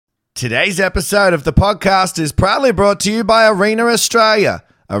Today's episode of the podcast is proudly brought to you by Arena Australia.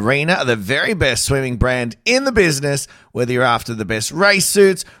 Arena are the very best swimming brand in the business, whether you're after the best race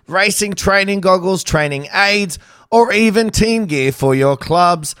suits, racing training goggles, training aids, or even team gear for your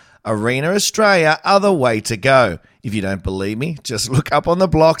clubs. Arena Australia are the way to go. If you don't believe me, just look up on the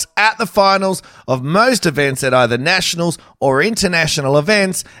blocks at the finals of most events at either nationals or international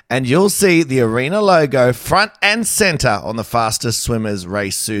events, and you'll see the Arena logo front and center on the fastest swimmers'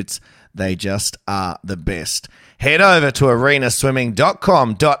 race suits. They just are the best. Head over to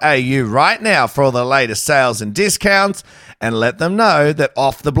arenaswimming.com.au right now for all the latest sales and discounts, and let them know that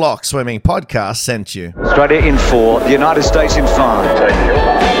Off the Block Swimming Podcast sent you. Australia in 4, the United States in 5.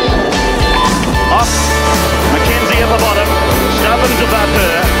 Off, Mackenzie at the bottom, Stubbins above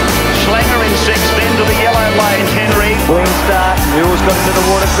her, Schlanger in 6, then to the yellow lane, Henry. Clean start, Newell's got into the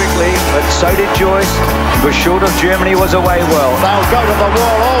water quickly, but so did Joyce. Was short of Germany, was away well. They'll go to the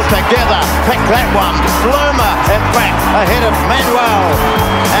wall all together. Pick that one. Bloomer, in fact, ahead of Manuel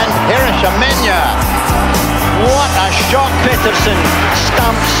and Hirishamenya. What a shot. Peterson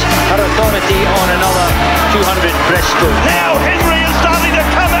stumps her authority on another 200 breaststroke. Now Henry is starting to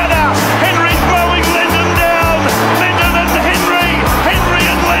come at her. Henry's blowing Linton down. Linton and Henry. Henry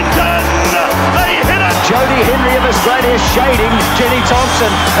and Linton. They hit it. Jodie Henry of Australia shading. Jenny Thompson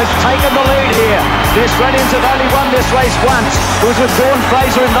has taken the lead here. The Australians have only won this race once. It was with Dawn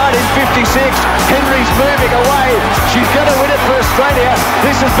Fraser in 1956. Henry's moving away. She's going to win it for Australia.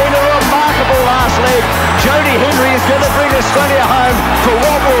 This has been a remarkable last leg. Jodie Henry is going to bring Australia home for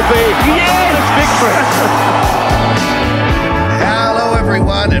what will be yes victory. Hello,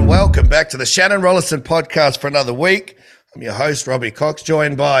 everyone, and welcome back to the Shannon Rollason Podcast for another week. I'm your host, Robbie Cox,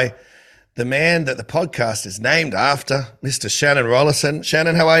 joined by the man that the podcast is named after, Mr. Shannon Rollason.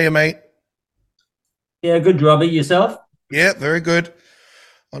 Shannon, how are you, mate? Yeah, good, Robbie. Yourself? Yeah, very good.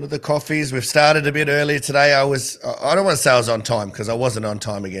 On to the coffees. We've started a bit earlier today. I don't want to say I was on time because I wasn't on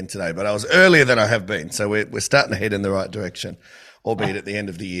time again today, but I was earlier than I have been. So we're starting to head in the right direction, albeit at the end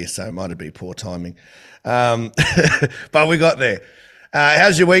of the year, so it might have been poor timing. But we got there.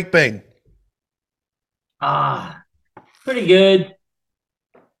 How's your week been? Pretty good.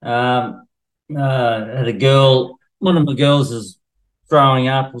 Had a girl, one of my girls is throwing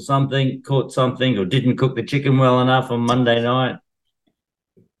up or something, caught something or didn't cook the chicken well enough on Monday night.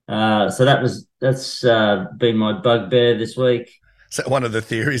 So that's been my bugbear this week. Is that one of the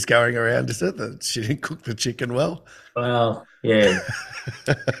theories going around, is it, that she didn't cook the chicken well? Well, yeah.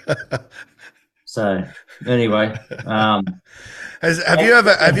 So anyway, have you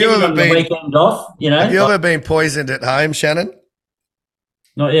ever been weekend off? You know, have you ever been poisoned at home, Shannon?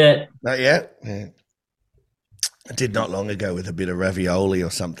 Not yet. Not yet. Yeah. I did not long ago with a bit of ravioli or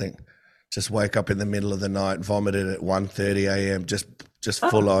something. Just woke up in the middle of the night, vomited at 1:30 a.m. Just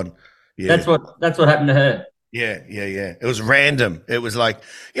full on. Yeah. That's what happened to her. Yeah. It was random. It was like,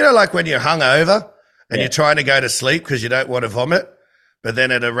 like when you're hungover and you're trying to go to sleep because you don't want to vomit, but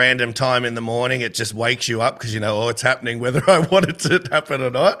then at a random time in the morning, it just wakes you up because it's happening whether I want it to happen or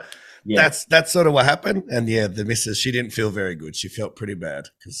not. Yeah. That's sort of what happened. And the missus, she didn't feel very good. She felt pretty bad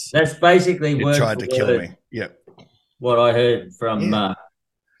because that's basically it tried to kill me. Yeah. What I heard from.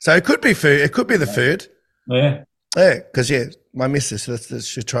 So it could be food. It could be the food. Yeah. Yeah, because my missus,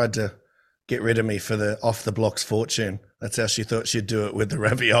 she tried to get rid of me for the off the blocks fortune. That's how she thought she'd do it with the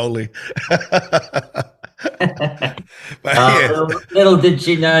ravioli. But, little did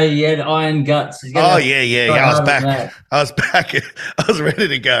she know you had iron guts. I was back. I was back. I was ready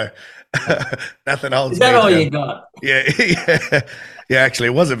to go. Nothing holds. Is that all you got? Yeah. Yeah, actually,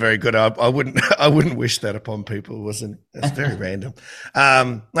 it wasn't very good. I wouldn't wish that upon people. It wasn't. It's very random.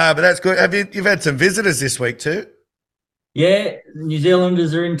 No, but that's good. You've had some visitors this week too? Yeah, New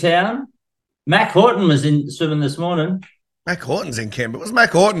Zealanders are in town. Mac Horton was in swimming this morning. Mac Horton's in Canberra. What's Mac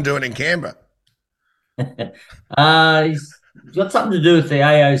Horton doing in Canberra? He's got something to do with the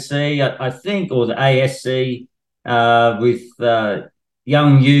AOC, I think, or the ASC, with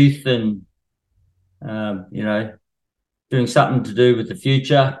young youth and doing something to do with the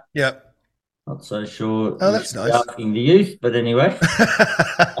future. Yep. Not so sure. Oh, that's nice. Asking the youth, but anyway.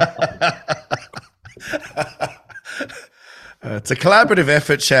 It's a collaborative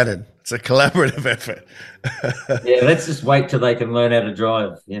effort, Shannon. It's a collaborative effort. Yeah, let's just wait till they can learn how to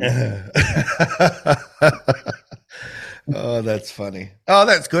drive. Oh, that's funny. Oh,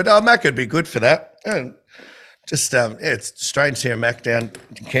 that's good. Oh, Mac would be good for that. Just it's strange seeing Mac down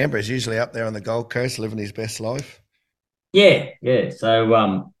in Canberra. He's usually up there on the Gold Coast living his best life. Yeah.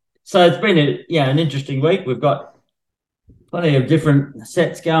 So it's been an interesting week. We've got plenty of different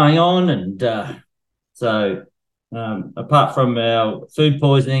sets going on, and so apart from our food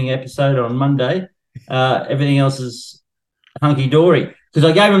poisoning episode on Monday, everything else is hunky dory. Because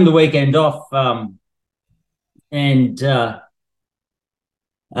I gave him the weekend off, and so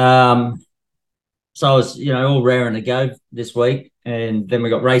I was, all raring to go this week, and then we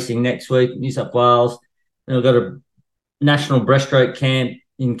got racing next week, New South Wales. Then we've got a national breaststroke camp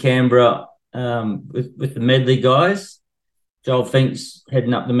in Canberra with the Medley guys. Joel Fink's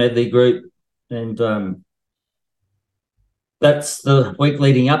heading up the Medley group, and that's the week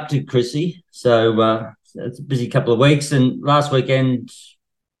leading up to Chrissy. So it's a busy couple of weeks. And last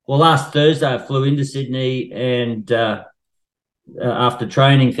Thursday, I flew into Sydney and after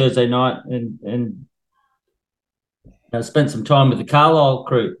training Thursday night and I spent some time with the Carlisle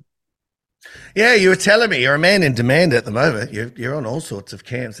crew. Yeah, you were telling me you're a man in demand at the moment. You're on all sorts of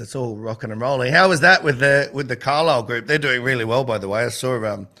camps. It's all rocking and rolling. How was that with the Carlisle group? They're doing really well, by the way. I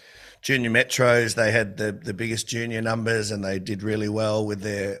saw junior metros. They had the biggest junior numbers, and they did really well with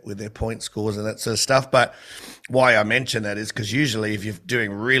their point scores and that sort of stuff. But why I mention that is because usually if you're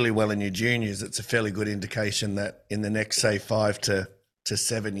doing really well in your juniors, it's a fairly good indication that in the next, say, 5 to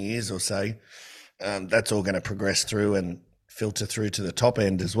 7 years or so, that's all going to progress through and filter through to the top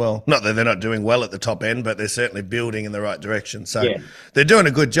end as well. Not that they're not doing well at the top end, but they're certainly building in the right direction. So They're doing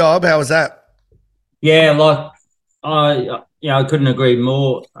a good job. How was that? Yeah, I couldn't agree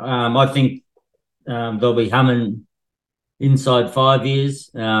more. I think they'll be humming inside 5 years.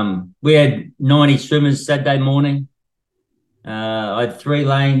 We had 90 swimmers Saturday morning. I had 3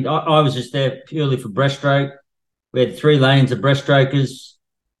 lanes. I was just there purely for breaststroke. We had 3 lanes of breaststrokers.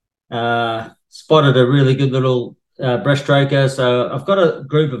 Spotted a really good little breaststroker. So I've got a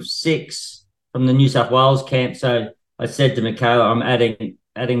group of 6 from the New South Wales camp. So I said to Michaela, I'm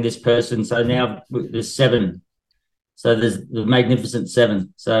adding this person. So now there's 7. So there's the magnificent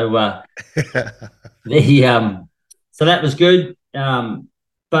 7. So so that was good.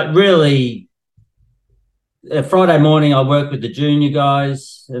 But really, Friday morning I worked with the junior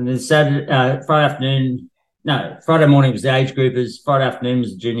guys, and then Friday morning was the age groupers, Friday afternoon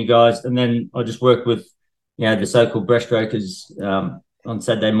was the junior guys, and then I just worked with the so-called breaststrokers on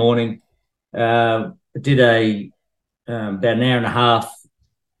Saturday morning. I did about an hour and a half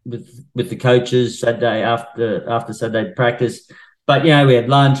with the coaches Saturday after Saturday practice. But, we had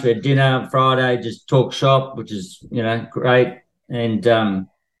lunch, we had dinner Friday, just talk shop, which is, great. And,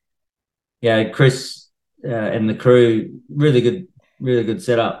 Chris and the crew, really good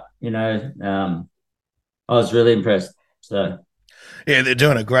setup, I was really impressed. So, yeah, they're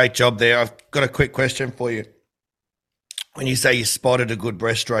doing a great job there. I've got a quick question for you. When you say you spotted a good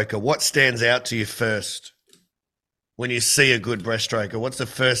breaststroker, what stands out to you first? When you see a good breaststroker, what's the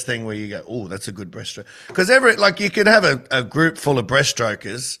first thing where you go, oh, that's a good breaststroker? Because you could have a group full of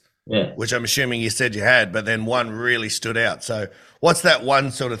breaststrokers, which I'm assuming you said you had, but then one really stood out. So what's that one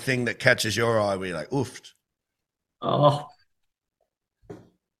sort of thing that catches your eye where you're like, oofed? Oh,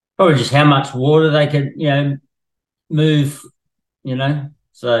 probably just how much water they can, move,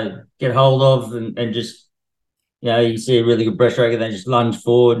 so get hold of and just, you see a really good breaststroker, they just lunge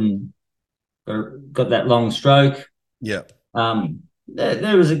forward and got that long stroke. Yeah.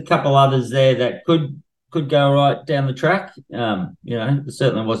 There was a couple others there that could go right down the track. There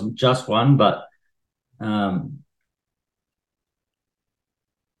certainly wasn't just one, but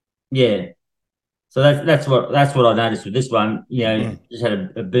yeah. So that's what I noticed with this one. Just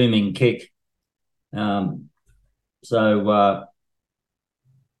had a booming kick. So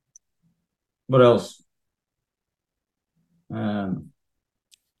what else? I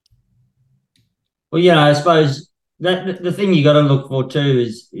suppose that the thing you got to look for too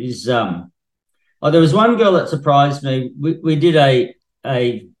is there was one girl that surprised me. We did a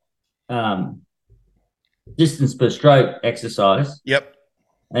distance per stroke exercise. Yep.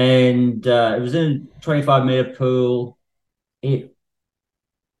 And it was in a 25-meter pool. It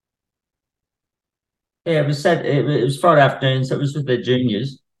was Friday afternoon, so it was with their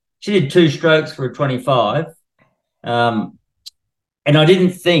juniors. She did 2 strokes for a 25. And I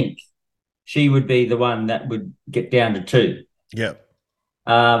didn't think she would be the one that would get down to 2. Yeah.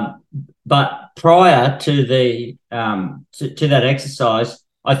 But prior to the to that exercise,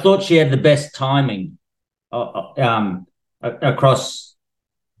 I thought she had the best timing across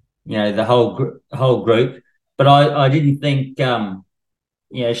the whole group. But I didn't think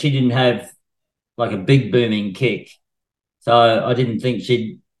she didn't have like a big booming kick, so I didn't think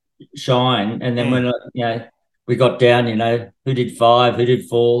she'd shine. And then when we got down, who did 5, who did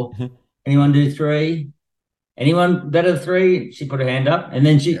 4, anyone do 3? Anyone better than 3? She put her hand up, and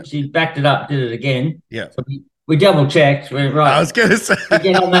then she backed it up, did it again. Yeah. So We double checked. We're right. I was going to say.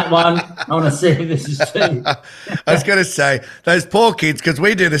 Get on that one. I want to see if this is true. I was going to say, those poor kids, because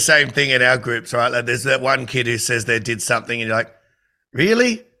we do the same thing in our groups, right? Like there's that one kid who says they did something and you're like,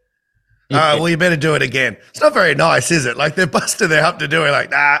 really? All right, well, you better do it again. It's not very nice, is it? Like they're busting their up to do it.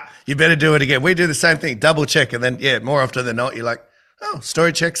 Like, nah, you better do it again. We do the same thing, double check. And then, yeah, more often than not, you're like, oh,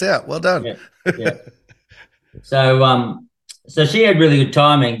 story checks out. Well done. Yeah. So she had really good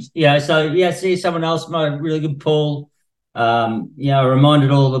timings. See someone else made a really good pull.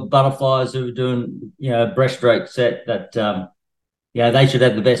 Reminded all the butterflies who were doing, breaststroke set that, they should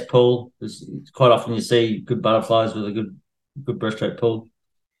have the best pull. It's quite often you see good butterflies with a good breaststroke pull.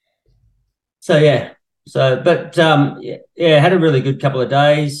 So, had a really good couple of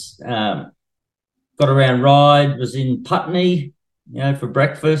days. Got around ride, was in Putney, for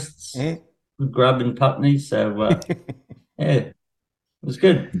breakfasts. Good grub in Putney. So, it was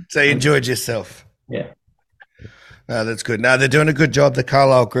good. So you enjoyed yourself. Yeah. No, that's good. No, they're doing a good job, the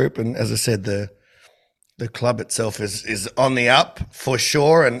Carlisle group. And as I said, the club itself is on the up for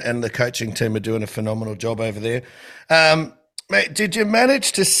sure. And the coaching team are doing a phenomenal job over there. Mate, did you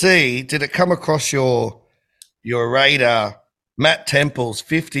manage to see, did it come across your radar, Matt Temple's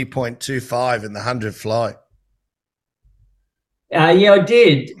 50.25 in the 100 fly? I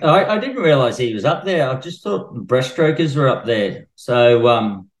did. I didn't realise he was up there. I just thought breaststrokers were up there. So,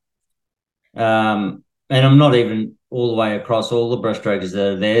 and I'm not even all the way across all the breaststrokers that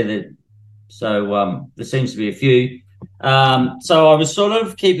are there. So there seems to be a few. So I was sort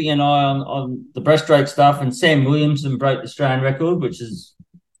of keeping an eye on the breaststroke stuff, and Sam Williamson broke the Australian record, which is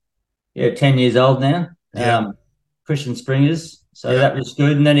 10 years old now. Yeah. Christian Springers. So that was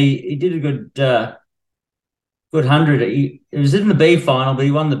good. And then he did a good 100. It was in the B final, but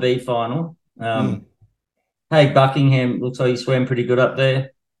he won the B final. Haig Buckingham looks like he swam pretty good up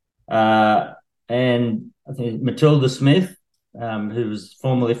there. And I think Matilda Smith, who was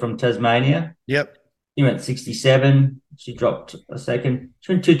formerly from Tasmania. Yep. He went 67. She dropped a second.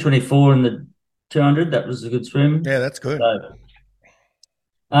 She went 224 in the 200. That was a good swim. Yeah, that's good. So,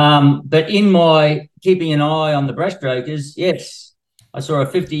 but in my keeping an eye on the breaststrokers, yes, I saw a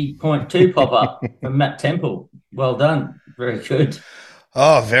 50.2 pop up from Matt Temple. Well done. Very good.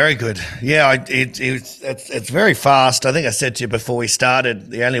 Oh, very good. Yeah, it's very fast. I think I said to you before we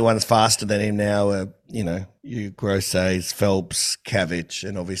started, the only ones faster than him now are, you Grosses, Phelps, Cavich,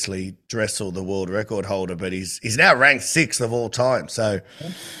 and obviously Dressel, the world record holder. But he's now ranked 6th of all time. So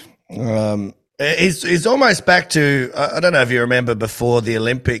he's almost back to, I don't know if you remember before the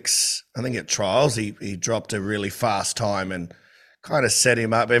Olympics, I think at trials, he dropped a really fast time and kind of set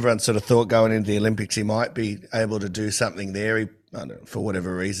him up. Everyone sort of thought going into the Olympics he might be able to do something there. I don't know, for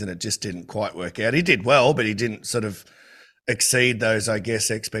whatever reason, it just didn't quite work out. He did well, but he didn't sort of exceed those, I guess,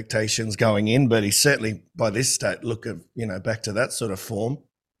 expectations going in. But he's certainly, by this state, back to that sort of form.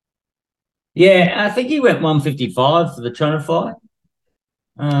 Yeah, I think he went 155 for the China fight.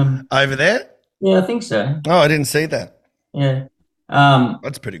 Over there? Yeah, I think so. Oh, I didn't see that. Yeah.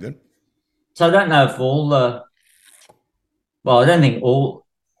 That's pretty good. So I don't know if all the... Well, I don't think all...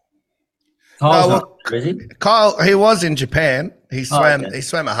 Kyle's is he? Kyle, he was in Japan. He swam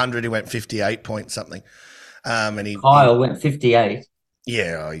 100. He went 58 point something. Kyle went 58.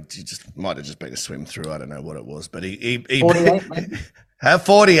 Yeah, he just might have just been a swim through. I don't know what it was, but he 48, maybe?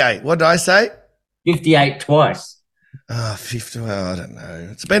 48. What did I say? 58 twice. Oh, 50. Well, I don't know.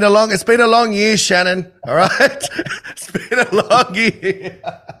 It's been a long year, Shannon. All right, it's been a long year.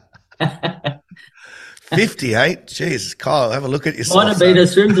 58. Jesus, Kyle, have a look at yourself. Might have been a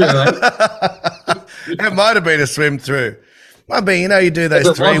swim through, eh? It might have been a swim through. Might be, you do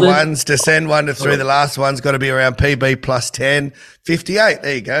those 3 ones, descend 1 to 3. The last one's got to be around PB plus 10. 58.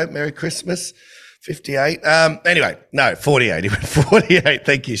 There you go. Merry Christmas. 58. Anyway, no, 48. He went 48.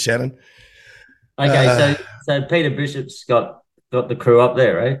 Thank you, Shannon. Okay, so Peter Bishop's got the crew up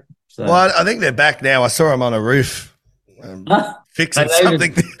there, right? So. Well, I think they're back now. I saw him on a roof. Fixing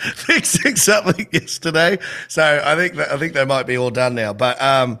something yesterday, so I think they might be all done now. But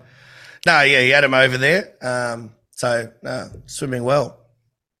he had him over there. Swimming well.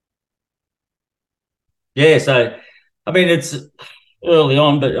 Yeah, so I mean it's early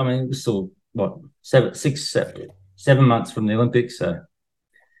on, but I mean it's still 7 months from the Olympics. So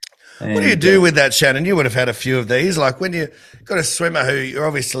what do you do with that, Shannon? You would have had a few of these. Like when you got a swimmer who you're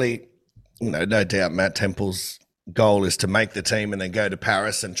obviously, no doubt Matt Temple's goal is to make the team and then go to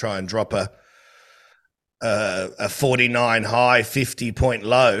Paris and try and drop a 49 high, 50 point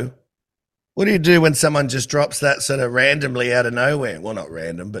low. What do you do when someone just drops that sort of randomly out of nowhere? Well, not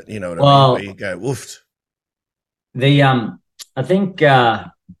random, but you know what I mean, where you go, woofed. I think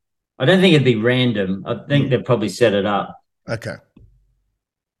I I don't think it'd be random. I think they'd probably set it up. Okay.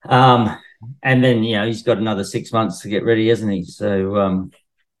 And then, he's got another 6 months to get ready, hasn't he? So,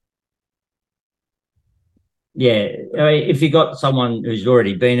 if you got someone who's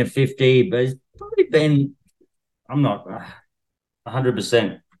already been at 50, but he's probably been, I'm not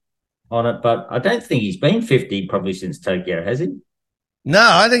 100% on it, but I don't think he's been 50 probably since Tokyo, has he? No,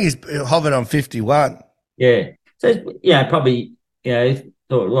 I think he's hovered on 51. Yeah. So, probably,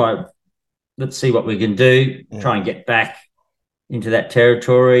 thought, right, let's see what we can do, try and get back into that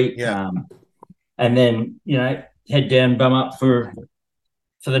territory. Yeah. And then, head down, bum up for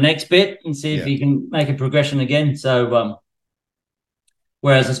the next bit and see if you can make a progression again. So,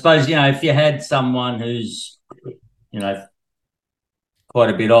 whereas I suppose, if you had someone who's, quite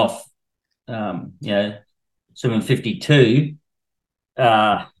a bit off, swimming 52,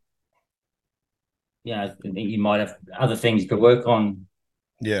 I think you might have other things to work on.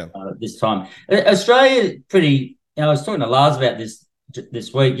 Yeah. This time, Australia pretty. I was talking to Lars about this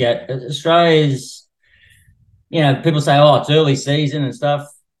week. Yeah, Australia's. People say, "Oh, it's early season and stuff."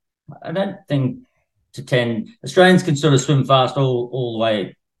 I don't think Australians can sort of swim fast all the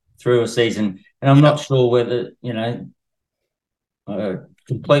way through a season, and I'm not sure whether I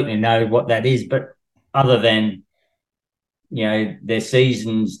completely know what that is, but other than their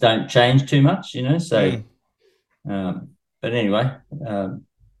seasons don't change too much, so but anyway,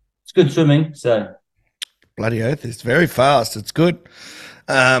 it's good swimming. So bloody oath, it's very fast. It's good.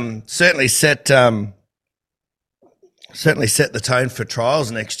 Certainly set the tone for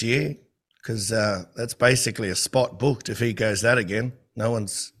trials next year, because that's basically a spot booked if he goes that again. I don't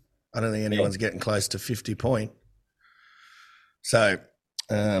think anyone's getting close to 50 point. So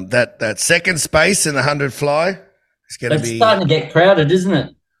that second space in the 100 fly is going to be starting to get crowded, isn't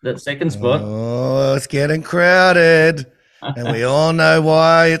it? That second spot. Oh, it's getting crowded. And we all know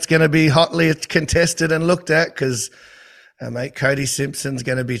why it's going to be hotly contested and looked at, because our mate Cody Simpson's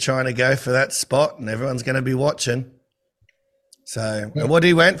going to be trying to go for that spot, and everyone's going to be watching. So, and what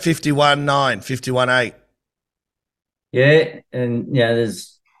he went? 51.9, 51.8. Yeah, and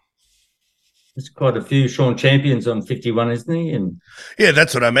there's quite a few Sean champions on 51, isn't he? And yeah,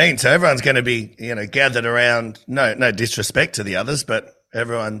 that's what I mean. So everyone's going to be, gathered around. No disrespect to the others, but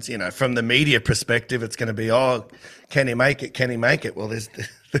everyone's, from the media perspective, it's going to be, oh, can he make it? Can he make it? Well, there's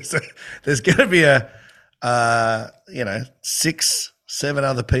going to be 6, 7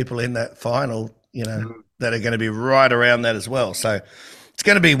 other people in that final, that are going to be right around that as well. So it's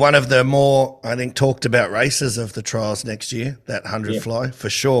going to be one of the more, I think, talked about races of the trials next year, that 100 fly for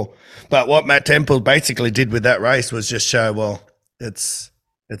sure. But what Matt Temple basically did with that race was just show, well, it's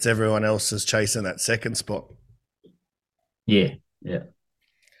everyone else is chasing that second spot. Yeah.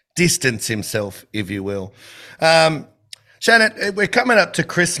 Distance himself, if you will. Shannon, we're coming up to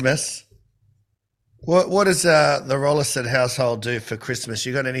Christmas. What does the Rollason household do for Christmas?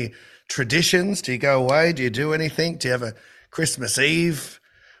 You got any traditions? Do you go away? Do you do anything? Do you have a Christmas Eve?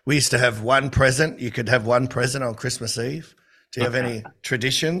 We used to have one present. You could have one present on Christmas Eve. Do you have any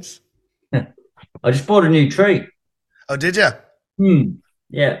traditions? I just bought a new tree. Oh, did you?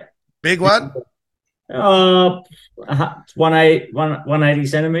 Yeah. Big one? It's 180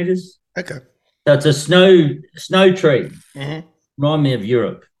 centimeters. Okay. So it's a snow tree. Mm-hmm. Remind me of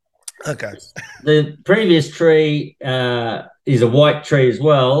Europe. Okay. The previous tree is a white tree as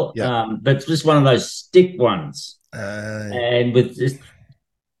well, but it's just one of those stick ones, and with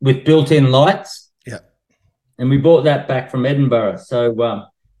built-in lights. Yeah. And we bought that back from Edinburgh. So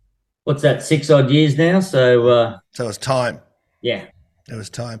what's that? 6 odd years now. So it's time. Yeah. It was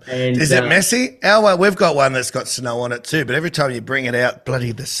time. And, is it messy? We've got one that's got snow on it too, but every time you bring it out,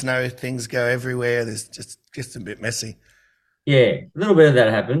 bloody the snow things go everywhere. There's just a bit messy. Yeah, a little bit of that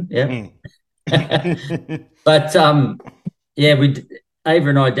happened. Yeah. But Ava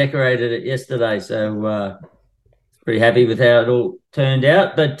and I decorated it yesterday, so pretty happy with how it all turned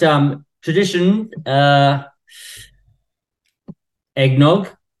out. But tradition, eggnog.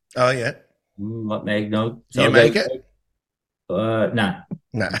 Oh yeah. Like my eggnog. So you make it? No.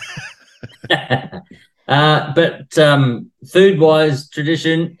 But food-wise,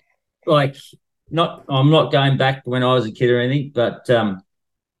 tradition, I'm not going back to when I was a kid or anything, but for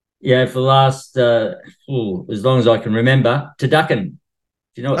the last as long as I can remember, turducken.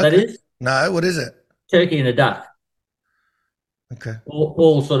 Do you know what that is? No, what is it? Turkey and a duck. Okay.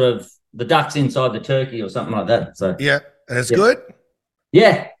 All sort of the duck's inside the turkey or something like that. So yeah, and it's good.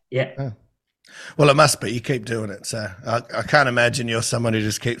 Yeah. Oh. Well, it must be. You keep doing it, so I can't imagine you're someone who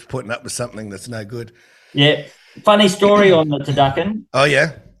just keeps putting up with something that's no good. Yeah. Funny story on the turducken. Oh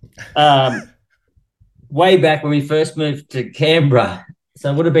yeah. Way back when we first moved to Canberra,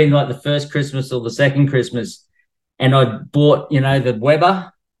 So it would have been like the first Christmas or the second Christmas. And I bought, the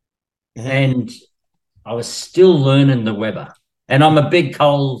Weber, and I was still learning the Weber. And I'm a big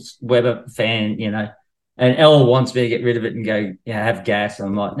Coles Weber fan, And Elle wants me to get rid of it and go, have gas. And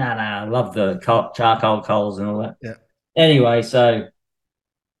I'm like, no, I love the charcoal coals and all that. Yeah. Anyway, so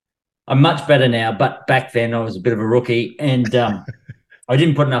I'm much better now. But back then I was a bit of a rookie, and I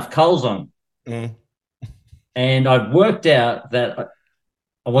didn't put enough coals on. Mm. And I'd worked out that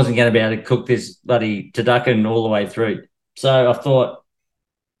I wasn't going to be able to cook this bloody turducken all the way through. So I thought,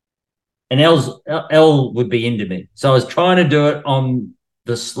 and Elle would be into me. So I was trying to do it on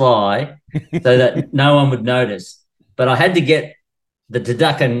the sly so that no one would notice. But I had to get the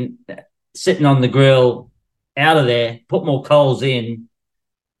turducken sitting on the grill out of there, put more coals in,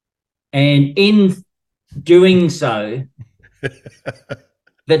 and in doing so, the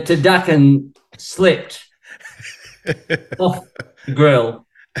turducken slipped off the grill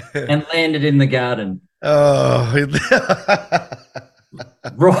and landed in the garden. Oh,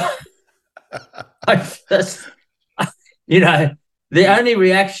 Right. The only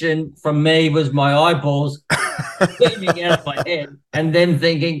reaction from me was my eyeballs beaming out of my head, and then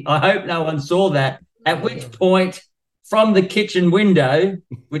thinking, I hope no one saw that. At which point, from the kitchen window,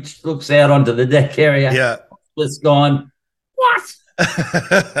 which looks out onto the deck area, was gone, what?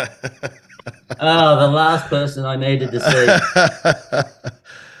 Oh, the last person I needed to see.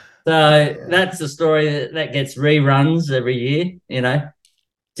 So that's the story that gets reruns every year,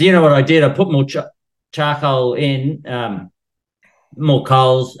 So you know what I did? I put more charcoal in, more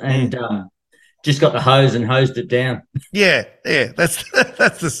coals, and just got the hose and hosed it down. Yeah, that's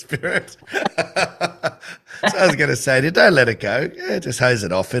the spirit. So I was going to say, don't let it go. Yeah, just hose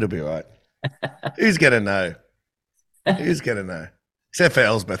it off. It'll be right. Who's going to know? Who's going to know? Except for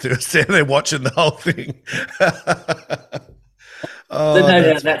Elsbeth, who was standing there watching the whole thing. So no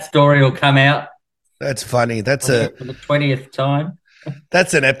doubt that story will come out. That's funny. That's for the 20th time.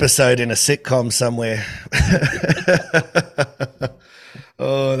 That's an episode in a sitcom somewhere.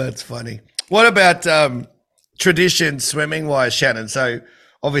 Oh, that's funny. What about tradition swimming-wise, Shannon? So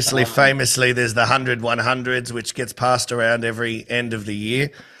obviously, famously, there's the 100 100s, which gets passed around every end of the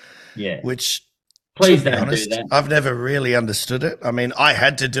year. Yeah. Which, please don't do that. I've never really understood it. I mean, I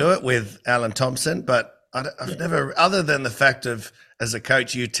had to do it with Alan Thompson, but I've never, other than the fact of, as a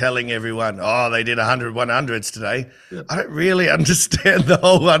coach, you telling everyone, they did 100 100s today. Yeah. I don't really understand the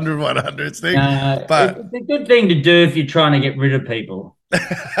whole 100 100s thing. But it's a good thing to do if you're trying to get rid of people.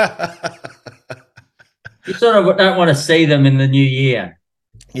 You sort of don't want to see them in the new year.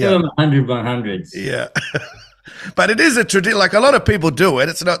 Yeah. Do them 100 100s. Yeah. But it is a tradition. Like, a lot of people do it.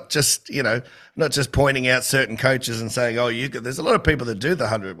 It's not just, not just pointing out certain coaches and saying, there's a lot of people that do the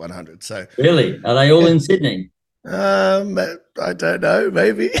 100 100. So really? Are they all in Sydney? I don't know,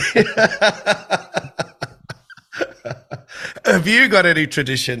 maybe. Have you got any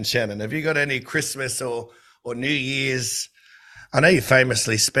tradition, Shannon? Have you got any Christmas or New Year's? I know you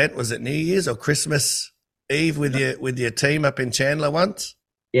famously spent, was it New Year's or Christmas Eve with your team up in Chandler once?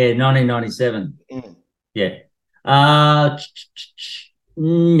 Yeah, 1997. Yeah.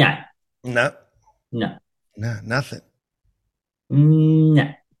 No. No. No. No, nothing.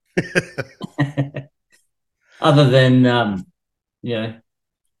 No. Other than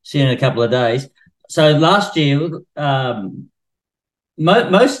see you in a couple of days. So last year,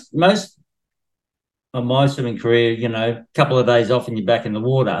 most of my swimming career, a couple of days off and you're back in the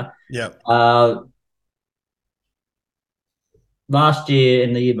water. Yeah. Last year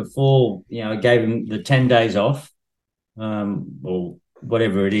and the year before, I gave him the 10 days off, or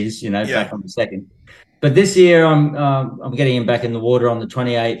whatever it is, back on the second. But this year, I'm getting him back in the water on the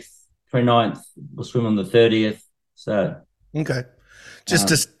 28th, 29th. We'll swim on the 30th. So okay, just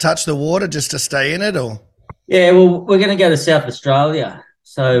to touch the water, just to stay in it, or yeah. Well, we're going to go to South Australia.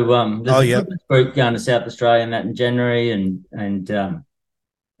 So there's a group going to South Australia and that in January, and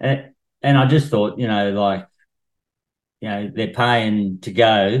I just thought, they're paying to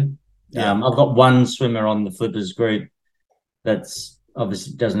go. Yeah. I've got one swimmer on the Flippers group that's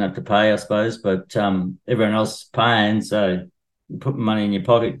obviously doesn't have to pay, I suppose, but everyone else is paying, so you put money in your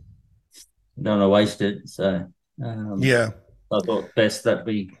pocket. Don't want to waste it. So I thought best that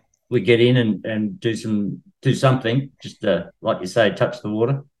we get in and do something, just to, like you say, touch the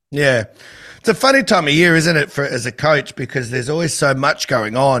water. Yeah. It's a funny time of year, isn't it, as a coach, because there's always so much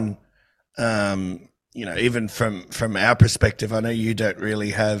going on. Even from our perspective, I know you don't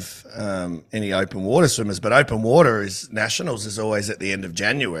really have any open water swimmers, but open water nationals is always at the end of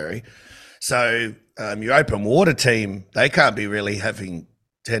January. So your open water team, they can't be really having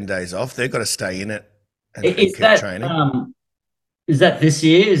 10 days off. They've got to stay in it and keep training. Is that this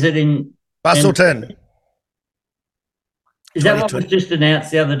year? Is it in Bustleton. Is that what was just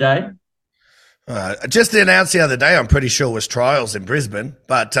announced the other day? Just announced the other day, I'm pretty sure, was trials in Brisbane,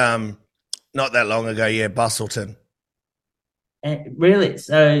 but not that long ago, yeah, Bustleton. Really?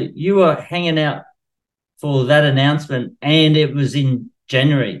 So you were hanging out for that announcement and it was in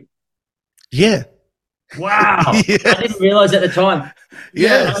January? Yeah. Wow. Yes. I didn't realise at the time.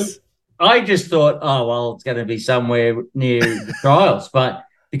 Yes. I just thought, oh, well, it's going to be somewhere near the trials, but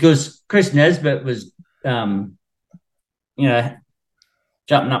because Chris Nesbitt was, jumping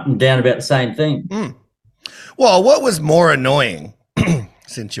up and down about the same thing. Mm. Well, what was more annoying,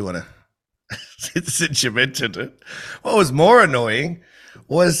 since you mentioned it, what was more annoying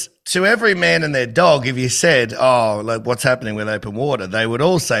was to every man and their dog, if you said, oh, like what's happening with open water, they would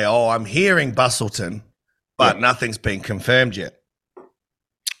all say, oh, I'm hearing Bustleton, but nothing's been confirmed yet.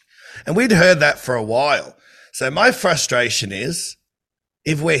 And we'd heard that for a while. So my frustration is,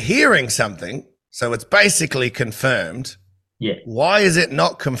 if we're hearing something, so it's basically confirmed, why is it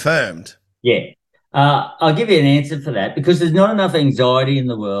not confirmed? Yeah. I'll give you an answer for that, because there's not enough anxiety in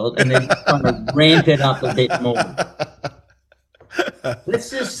the world and they're trying to ramp it up a bit more. Let's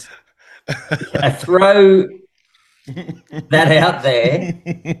just throw that out there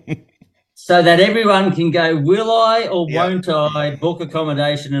so that everyone can go, will I or won't I book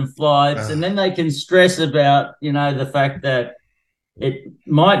accommodation and flights? And then they can stress about, the fact that it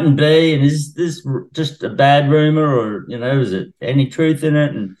mightn't be, and is this just a bad rumor, or, is it any truth in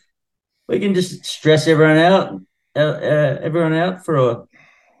it? And we can just stress everyone out for a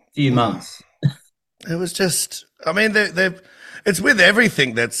few months. It was just, I mean, it's with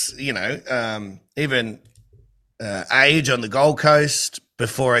everything that's, even age on the Gold Coast,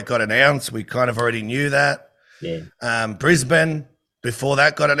 before it got announced, we kind of already knew that. Yeah. Brisbane, before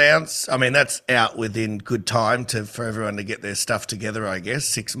that got announced, I mean, that's out within good time for everyone to get their stuff together, I guess,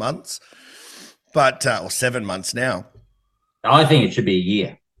 6 months, but or 7 months now. I think it should be a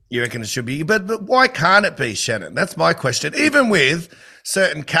year. You reckon it should be? But why can't it be, Shannon? That's my question. Even with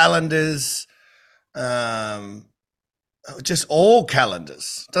certain calendars, just all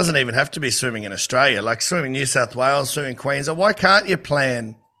calendars. Doesn't even have to be swimming in Australia, like swimming New South Wales, swimming Queensland. Why can't you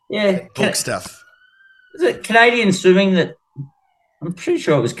plan book stuff? Is it Canadian swimming that – I'm pretty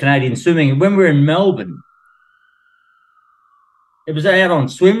sure it was Canadian swimming. When we were in Melbourne, it was out on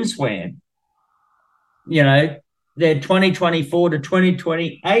SwimSwam. Their 2024 to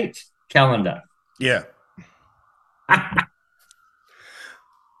 2028 calendar. Yeah.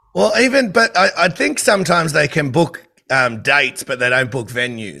 Well, but I think sometimes they can book dates, but they don't book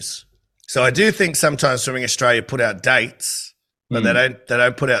venues. So I do think sometimes Swimming Australia put out dates, but they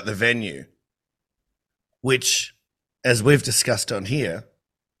don't put out the venue, which, as we've discussed on here,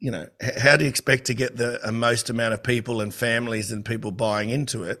 how do you expect to get the most amount of people and families and people buying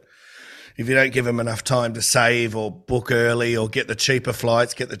into it if you don't give them enough time to save or book early or get the cheaper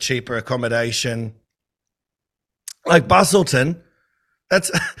flights, get the cheaper accommodation? Like Bustleton, it's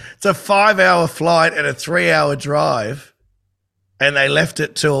a 5-hour flight and a 3-hour drive, and they left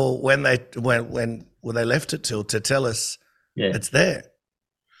it till when they left it till to tell us it's there.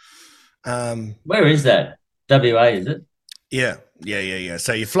 Where is that? WA, is it? Yeah.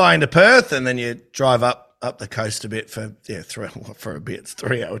 So you fly into Perth and then you drive up the coast a bit for a bit. It's a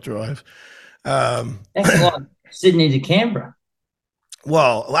 3-hour drive. That's like Sydney to Canberra.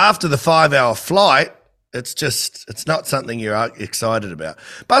 Well, after the 5-hour flight, it's not something you're excited about.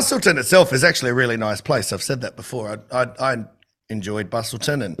 Bustleton itself is actually a really nice place. I've said that before. I enjoyed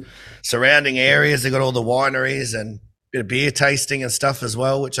Bustleton and surrounding areas. They got all the wineries and a bit of beer tasting and stuff as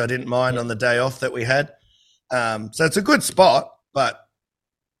well, which I didn't mind on the day off that we had. So it's a good spot, but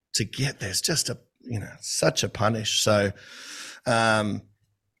to get there's just such a punish. So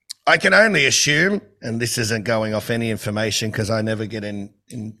I can only assume, and this isn't going off any information because I never get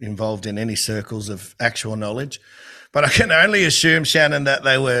involved in any circles of actual knowledge, but I can only assume, Shannon, that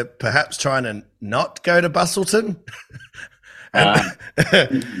they were perhaps trying to not go to Bustleton.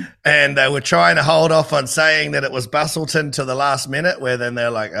 And they were trying to hold off on saying that it was Bustleton to the last minute, where then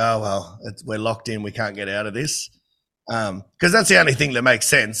they're like, oh, well, we're locked in. We can't get out of this. Because that's the only thing that makes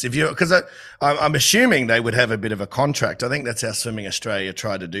sense. Because I'm assuming they would have a bit of a contract. I think that's how Swimming Australia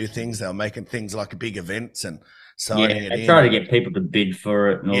try to do things. They're making things like big events and signing it in. They try to get people to bid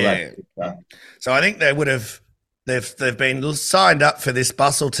for it and all that stuff. So I think they would have they've been signed up for this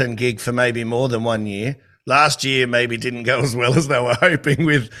Bustleton gig for maybe more than 1 year. Last year maybe didn't go as well as they were hoping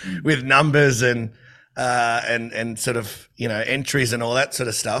with numbers and sort of entries and all that sort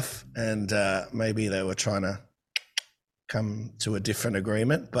of stuff. And maybe they were trying to come to a different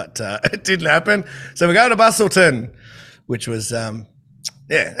agreement, but it didn't happen. So we go to Bustleton which was, as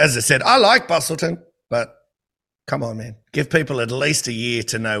I said, I like Bustleton, but come on, man. Give people at least a year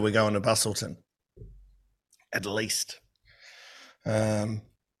to know we're going to Bustleton. At least.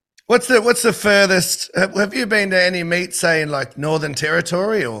 What's the furthest? Have you been to any meets, say, in like Northern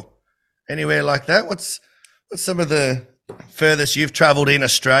Territory or anywhere like that? What's some of the furthest you've travelled in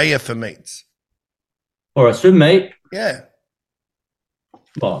Australia for meets? Or a swim meet? Yeah.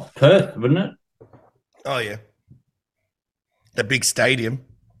 Well, Perth, wouldn't it? Oh, yeah. The big stadium.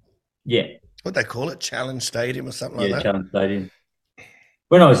 Yeah. What they call it? Challenge Stadium or something like that? Yeah, Challenge Stadium.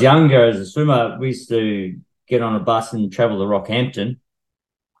 When I was younger as a swimmer, we used to get on a bus and travel to Rockhampton.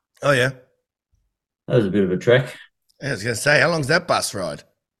 Oh, yeah. That was a bit of a trek. I was going to say, how long's that bus ride?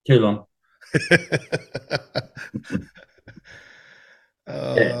 Too long.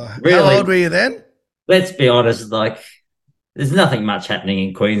 Really, how old were you then? Let's be honest, like, there's nothing much happening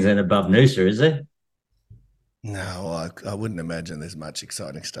in Queensland above Noosa, is there? No, I wouldn't imagine there's much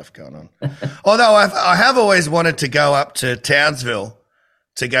exciting stuff going on. Although I have always wanted to go up to Townsville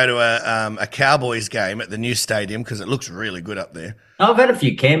to go to a Cowboys game at the new stadium because it looks really good up there. I've had a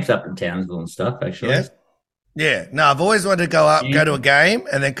few camps up in Townsville and stuff, actually. Yeah. No, I've always wanted to go to a game,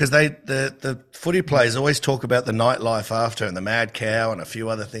 and then because the footy players always talk about the nightlife after and the Mad Cow and a few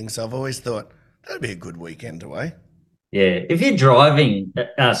other things. So I've always thought that'd be a good weekend away. Yeah, if you're driving,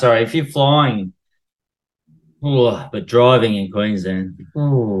 if you're flying, but driving in Queensland,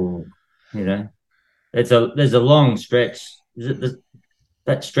 there's a long stretch. Is it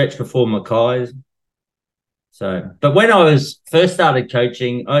that stretch before Mackay's? So, but when I first started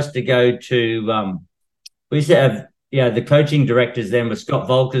coaching, I used to go to. We used to have the coaching directors then were Scott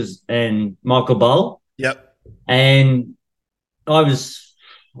Volkers and Michael Bowl. Yep. And I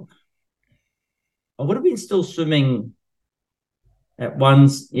would have been still swimming at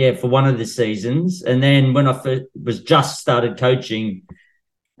for one of the seasons. And then when I first was just started coaching,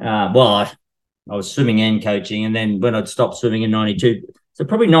 I was swimming and coaching. And then when I'd stopped swimming in 92, so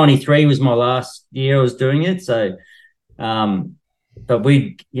probably 93 was my last year I was doing it. So, but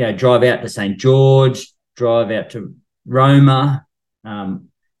we'd, drive out to St. George, drive out to Roma.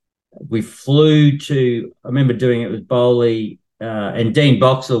 We flew to, I remember doing it with Bowley and Dean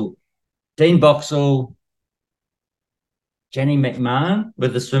Boxall, Jenny McMahon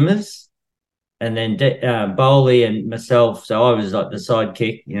with the swimmers, and then Bowley and myself. So I was like the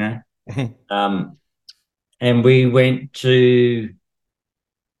sidekick, and we went to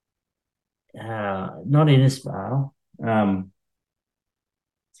not Innisfail.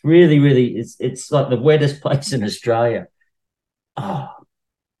 It's really, really, it's like the wettest place in Australia. Oh.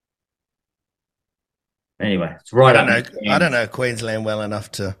 Anyway, it's right. I don't know Queensland well enough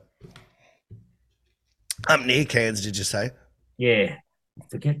to. Up near Cairns, did you say? Yeah, I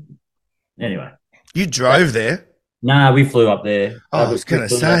forget. Anyway, you drove there? No, we flew up there. Oh, I was going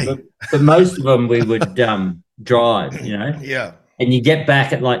to say, but most of them we would drive. Yeah. And you get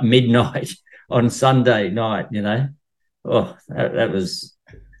back at like midnight on Sunday night. Oh, that was.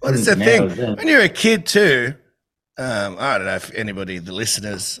 Well, it's the thing when you're a kid too. I don't know if anybody, the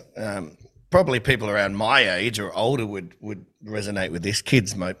listeners, probably people around my age or older would resonate with this.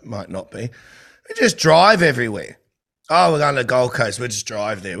 Kids might not be. We just drive everywhere. Oh, we're going to the Gold Coast. We'll just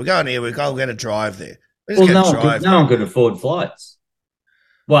drive there. We're going here. We're going to drive there. No one could afford flights.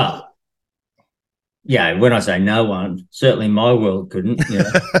 Well, when I say no one, certainly my world couldn't.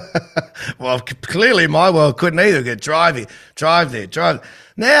 Well, clearly my world couldn't either. Drive there.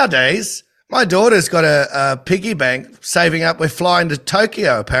 Nowadays, my daughter's got a piggy bank saving up. We're flying to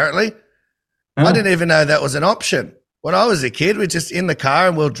Tokyo, apparently. Oh. I didn't even know that was an option. When I was a kid, we're just in the car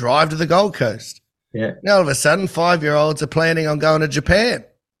and we'll drive to the Gold Coast. Yeah. Now, all of a sudden, 5-year-olds are planning on going to Japan.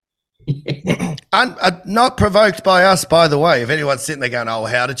 Not provoked by us, by the way. If anyone's sitting there going, oh,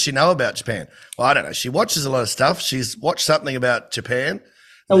 how did she know about Japan? Well, I don't know. She watches a lot of stuff. She's watched something about Japan.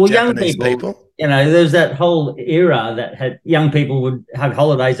 Young people. There's that whole era that had young people would have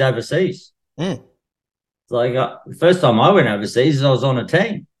holidays overseas. Mm. It's like the first time I went overseas, I was on a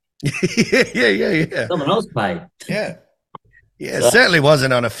team. Yeah. Someone else paid. Yeah. Yeah, it certainly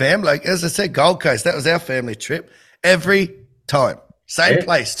wasn't on a family. Like, as I said, Gold Coast, that was our family trip every time. Same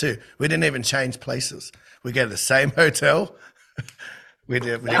place too. We didn't even change places. We go to the same hotel.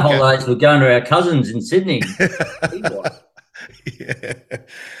 Our holidays were going to our cousins in Sydney. Yeah.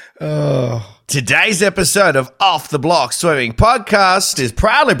 Oh. Today's episode of Off the Block Swimming Podcast is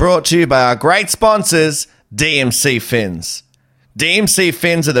proudly brought to you by our great sponsors, DMC Fins. DMC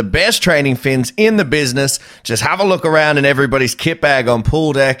fins are the best training fins in the business. Just have a look around in everybody's kit bag on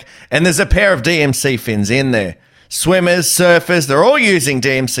pool deck, and there's a pair of DMC fins in there. Swimmers, surfers, they're all using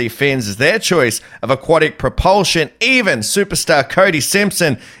DMC fins as their choice of aquatic propulsion. Even superstar Cody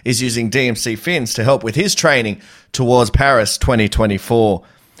Simpson is using DMC fins to help with his training towards Paris 2024.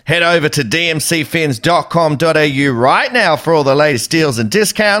 Head over to dmcfins.com.au right now for all the latest deals and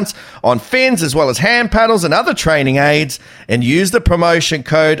discounts on fins as well as hand paddles and other training aids, and use the promotion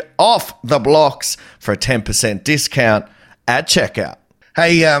code OFFTHEBLOCKS for a 10% discount at checkout.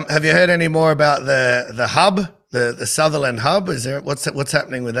 Hey, have you heard any more about the hub, the Sutherland hub? Is there what's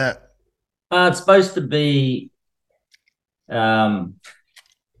happening with that? It's supposed to be advertised,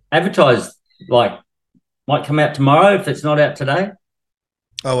 like might come out tomorrow if it's not out today.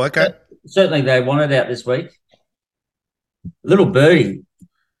 Oh, okay. But certainly they want it out this week. Little birdie,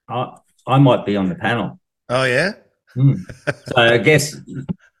 I might be on the panel. Oh, yeah? So I guess,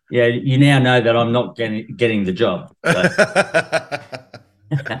 yeah, you now know that I'm not getting the job. So.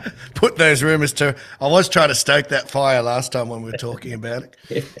 Put those rumours to... I was trying to stoke that fire last time when we were talking about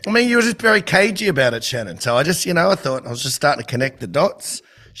it. I mean, you were just very cagey about it, Shannon. So I just, I thought I was just starting to connect the dots.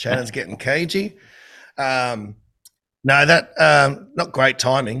 Shannon's getting cagey. No, that not great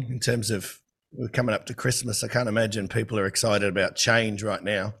timing in terms of we're coming up to Christmas. I can't imagine people are excited about change right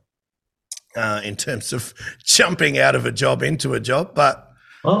now in terms of jumping out of a job into a job. But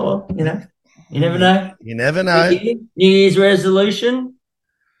you never know. You never know. New Year's resolution.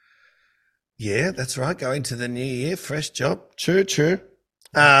 Yeah, that's right. Going to the new year, fresh job. True.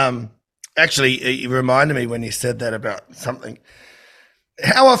 Actually, you reminded me when you said that about something.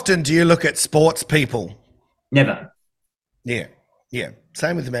 How often do you look at sports people? Never. Yeah.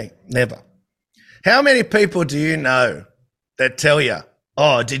 Same with me. Never. How many people do you know that tell you,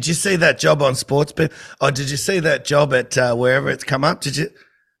 oh, did you see that job on Sports? Oh, did you see that job at wherever it's come up? Did you?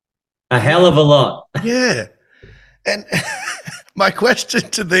 A hell of a lot. Yeah. And my question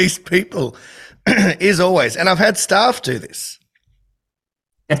to these people is always, and I've had staff do this,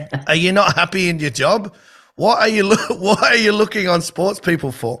 are you not happy in your job? What are you looking on sports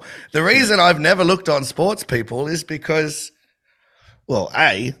people for? The reason I've never looked on sports people is because, well,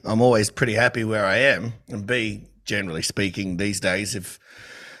 A, I'm always pretty happy where I am, and B, generally speaking, these days, if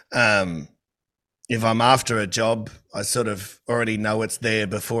I'm after a job, I sort of already know it's there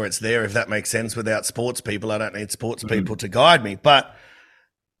before it's there, if that makes sense. Without sports people, I don't need sports people to guide me. But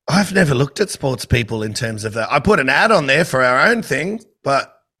I've never looked at sports people in terms of that. I put an ad on there for our own thing,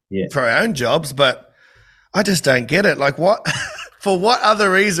 for our own jobs, but I just don't get it. Like, what? For what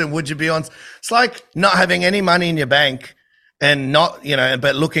other reason would you be on? It's like not having any money in your bank and not,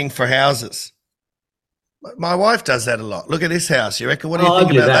 but looking for houses. My wife does that a lot. Look at this house. You reckon? What do you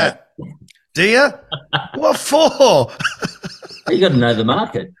think about that? Do you? What for? You got to know the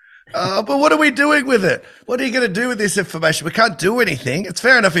market. But what are we doing with it? What are you going to do with this information? We can't do anything. It's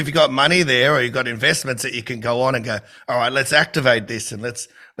fair enough if you've got money there or you've got investments that you can go on and go, all right, let's activate this and let's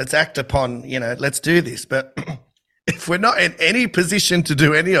act upon, let's do this. But if we're not in any position to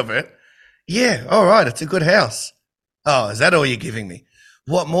do any of it, yeah, all right, it's a good house. Oh, is that all you're giving me?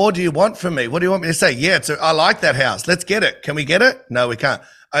 What more do you want from me? What do you want me to say? Yeah, I like that house. Let's get it. Can we get it? No, we can't.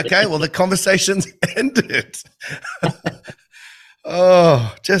 Okay, well, the conversation's ended.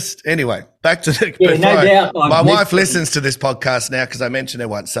 Oh, just anyway, back to the. Yeah, no doubt. My wife listens to this podcast now because I mentioned it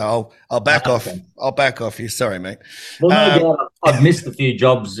once, so I'll back off. I'll back off you. Sorry, mate. Well, no doubt. I've missed a few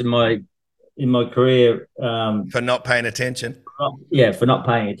jobs in my career for not paying attention. Yeah, for not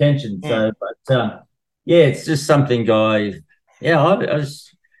paying attention. So, but it's just something I'm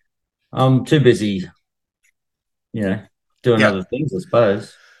too busy, doing other things, I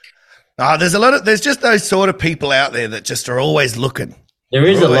suppose. There's just those sort of people out there that just are always looking. There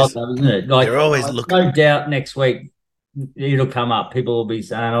is a lot, though, isn't it? Like, they're always looking. No doubt next week it'll come up. People will be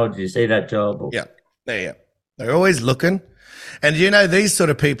saying, oh, did you see that job? Yeah. They're always looking. And these sort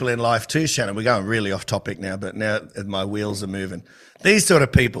of people in life too, Shannon, we're going really off topic now, but now my wheels are moving. These sort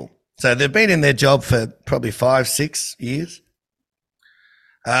of people, so they've been in their job for probably 5-6 years.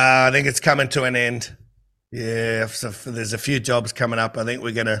 I think it's coming to an end. Yeah, so there's a few jobs coming up. I think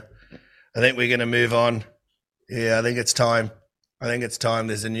we're gonna move on. Yeah, I think it's time.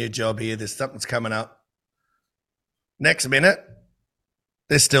 There's a new job here. There's something's coming up. Next minute,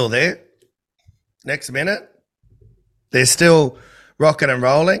 they're still there. Next minute, they're still rocking and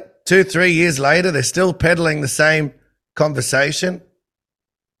rolling. 2-3 years later, they're still peddling the same conversation.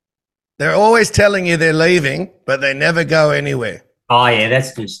 They're always telling you they're leaving, but they never go anywhere. Oh, yeah,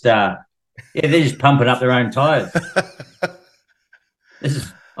 that's just they're just pumping up their own tires.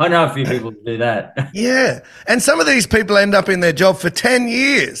 I know a few people who do that. Yeah. And some of these people end up in their job for 10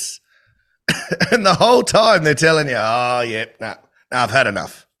 years. And the whole time they're telling you, oh, yeah, no, I've had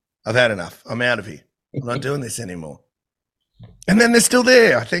enough. I'm out of here. I'm not doing this anymore. And then they're still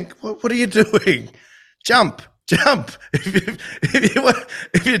there. I think, what are you doing? Jump. If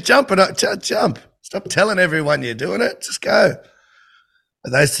you're jumping up, jump. Stop telling everyone you're doing it. Just go.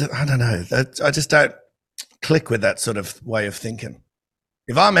 I don't know. I just don't click with that sort of way of thinking.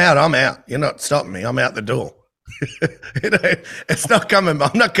 If I'm out, I'm out. You're not stopping me. I'm out the door. It's not coming.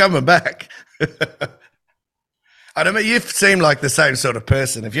 I'm not coming back. I don't mean, you seem like the same sort of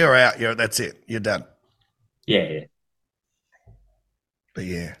person. If you're out, that's it. You're done. Yeah. But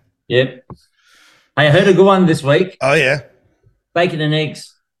yeah. Yep. Hey, I heard a good one this week. Oh yeah. Bacon and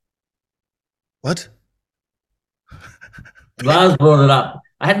eggs. What? Lars brought it up.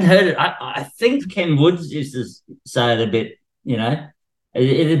 I hadn't heard it. I think Ken Woods used to say it a bit,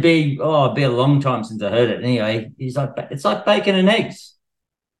 It'd be a long time since I heard it. Anyway, he's like, it's like bacon and eggs.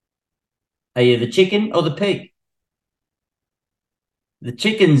 Are you the chicken or the pig? The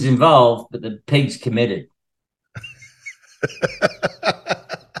chicken's involved, but the pig's committed.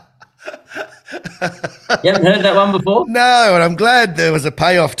 You haven't heard that one before? No, and I'm glad there was a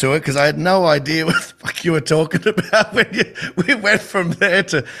payoff to it because I had no idea what the fuck you were talking about when we went from there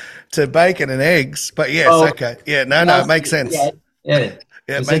to bacon and eggs. But yes, okay. Yeah, no, it makes sense. Yeah,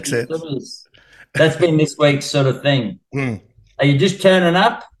 it makes sense. That's been this week's sort of thing. Are you just turning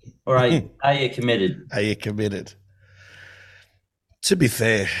up or are you committed? Are you committed? To be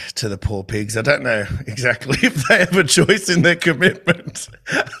fair to the poor pigs, I don't know exactly if they have a choice in their commitment.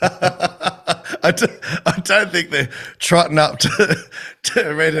 I don't think they're trotting up to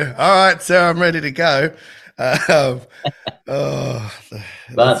ready. All right, Sarah, I'm ready to go. That's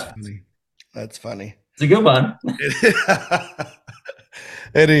funny. That's funny. It's a good one.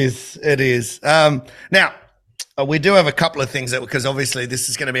 It is. Now, we do have a couple of things because obviously this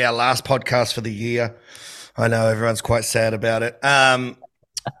is going to be our last podcast for the year. I know everyone's quite sad about it.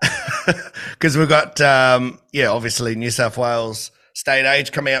 Because we've got, obviously New South Wales State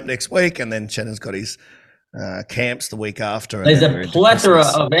Age coming up next week, and then Shannon's got his camps the week after. There's a plethora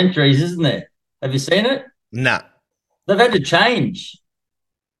of entries, isn't there? Have you seen it? No. They've had to change.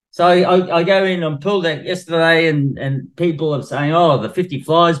 So I go in and pulled that yesterday, and people are saying, the 50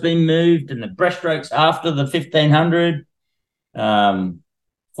 fly's been moved, and the breaststrokes after the 1500.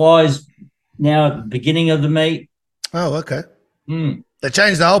 Flies now at the beginning of the meet. Oh, okay. They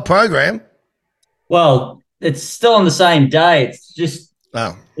changed the whole program. Well, it's still on the same day. It's just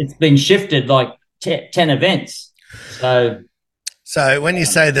it's been shifted like 10 events. So when you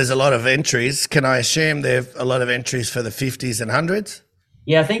say there's a lot of entries, can I assume there are a lot of entries for the 50s and 100s?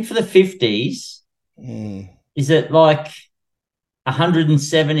 Yeah, I think for the 50s, is it like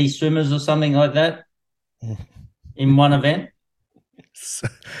 170 swimmers or something like that in one event?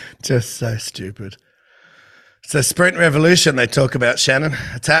 Just so stupid. It's a sprint revolution they talk about, Shannon.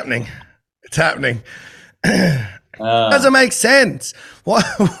 It's happening. Doesn't make sense.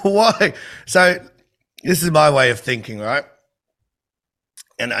 Why? So this is my way of thinking, right?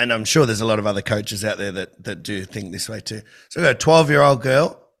 And I'm sure there's a lot of other coaches out there that do think this way too. So we've got a 12-year-old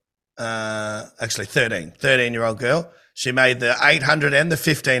girl, actually 13-year-old girl. She made the 800 and the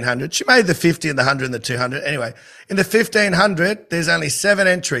 1500. She made the 50 and the 100 and the 200. Anyway, in the 1500, there's only 7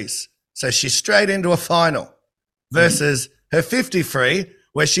 entries. So she's straight into a final versus her 50 free,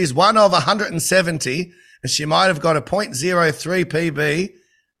 where she's one of 170 and she might have got a 0.03 PB.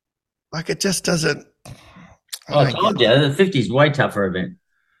 Like, it just doesn't. I told you, the 50 is way tougher event.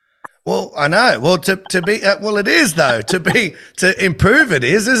 Well, I know. Well, to be, it is though. To improve it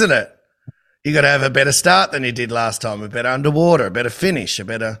is, isn't it? You got to have a better start than you did last time, a better underwater, a better finish,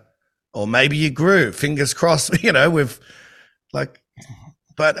 or maybe you grew. Fingers crossed, but maybe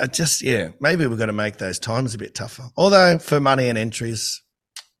we're going to make those times a bit tougher. Although for money and entries,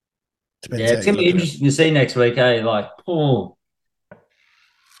 depends. Yeah, it's going to be interesting to see next week, eh?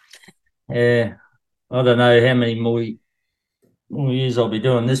 Yeah, I don't know how many more years I'll be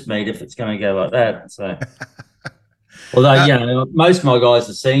doing this meet if it's going to go like that. So. Although, most of my guys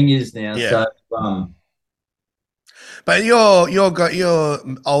are seniors now, so. But your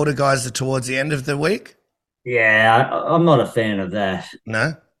older guys are towards the end of the week? Yeah, I'm not a fan of that.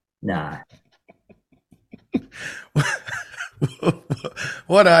 No? No.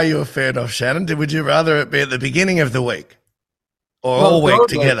 What are you a fan of, Shannon? Would you rather it be at the beginning of the week or all week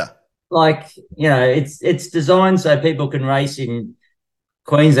together? It's designed so people can race in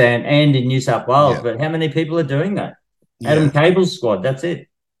Queensland and in New South Wales, but how many people are doing that? Adam Cable's squad, that's it.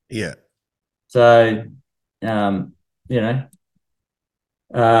 Yeah. So, I'm going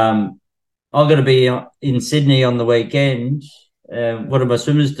to be in Sydney on the weekend. What do my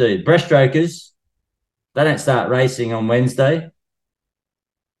swimmers do? Breaststrokers, they don't start racing on Wednesday.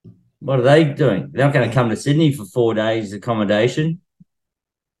 What are they doing? They're not going to come to Sydney for 4 days accommodation.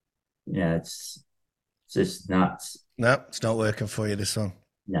 Yeah, it's just nuts. No, it's not working for you, this one.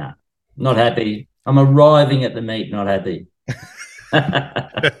 Nah, not happy. I'm arriving at the meet, not happy.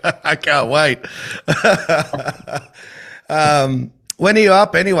 I can't wait. When are you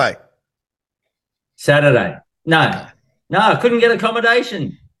up anyway? Saturday. No, I couldn't get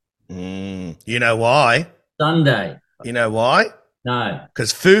accommodation. You know why? Sunday. You know why? No.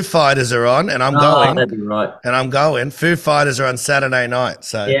 Because Foo Fighters are on, and I'm going. That'd be right. And I'm going. Foo Fighters are on Saturday night.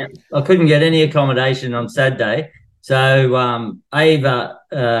 So yeah, I couldn't get any accommodation on Saturday. So Ava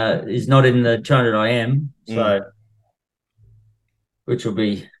is not in the 200 IM, so which will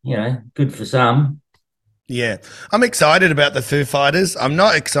be, good for some. Yeah. I'm excited about the Foo Fighters. I'm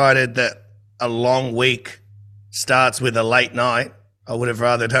not excited that a long week starts with a late night. I would have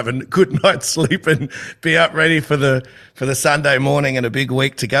rather have a good night's sleep and be up ready for the Sunday morning and a big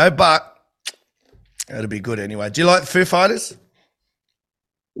week to go. But it'll be good anyway. Do you like the Foo Fighters?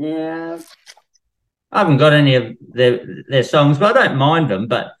 Yeah. I haven't got any of their songs, but I don't mind them.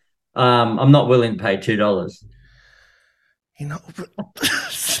 But I'm not willing to pay $2.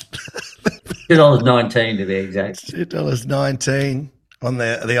 $2.19 to be exact. $2.19 on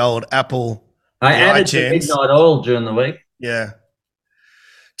the old Apple. I added to Midnight Oil during the week. Yeah.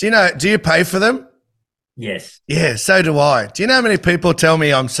 Do you pay for them? Yes. Yeah, so do I. Do you know how many people tell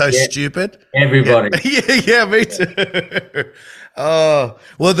me I'm so stupid? Everybody. Yeah, me too. Oh,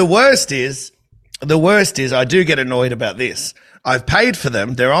 well, the worst is I do get annoyed about this. I've paid for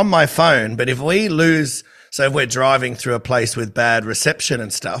them. They're on my phone. But if we lose, so if we're driving through a place with bad reception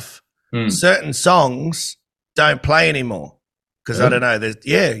and stuff, certain songs don't play anymore. Because I don't know.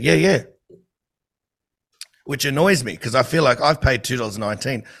 Yeah. Which annoys me because I feel like I've paid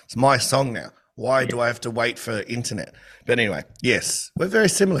 $2.19. It's my song now. Why do I have to wait for internet? But anyway, yes, we're very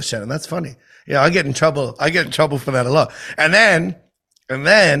similar, Shannon. That's funny. Yeah, I get in trouble. For that a lot. And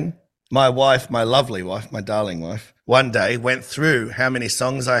then my wife, my lovely wife, my darling wife, one day went through how many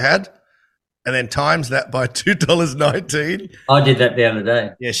songs I had and then times that by $2.19. I did that the other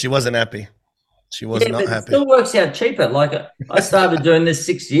day. Yeah, she wasn't happy. She was not happy. It still works out cheaper. Like I started doing this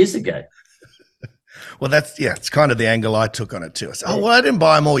 6 years ago. Well, it's kind of the angle I took on it too. I said, I didn't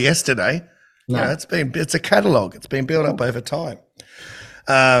buy them all yesterday. No. It's a catalogue. It's been built up over time.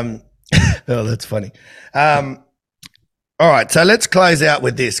 Oh, that's funny. All right, so let's close out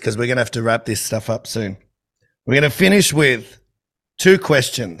with this because we're going to have to wrap this stuff up soon. We're going to finish with 2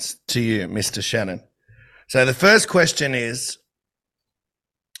 questions to you, Mr. Shannon. So the first question is,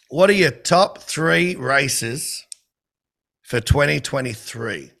 what are your top 3 races for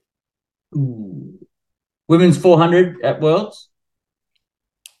 2023? Ooh. Women's 400 at Worlds.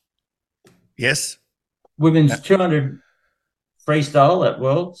 Yes. Women's 200 freestyle at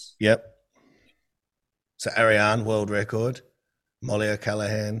Worlds. Yep. So Ariane, world record. Molly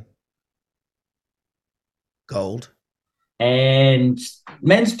O'Callaghan, gold. And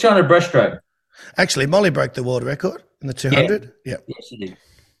men's 200 breaststroke. Actually, Molly broke the world record in the 200. Yeah. Yes, she did.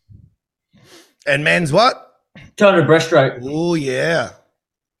 And men's what? 200 breaststroke. Oh, yeah.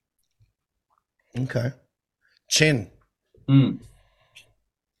 Okay. Chin.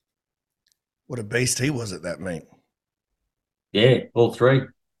 What a beast he was at that meet. Yeah, all 3.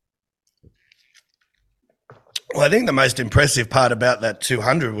 Well, I think the most impressive part about that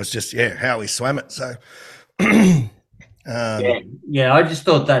 200 was just, how he swam it. So, I just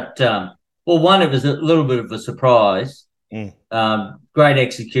thought that, one, it was a little bit of a surprise. Great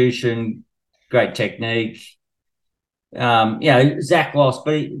execution, great technique. Zach lost,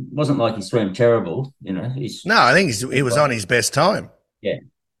 but it wasn't like he swam terrible. No, I think he was on his best time. Yeah.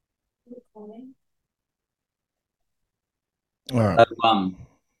 All right.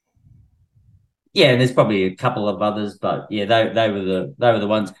 And there's probably a couple of others, but they were the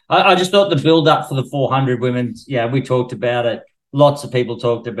ones. I just thought the build up for the 400 women. Yeah, we talked about it. Lots of people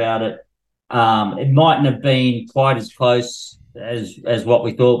talked about it. It mightn't have been quite as close as what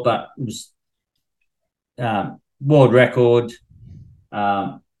we thought, but it was world record.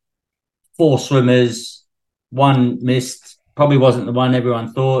 4 swimmers, 1 missed. Probably wasn't the one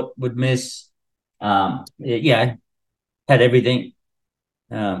everyone thought would miss. Had everything.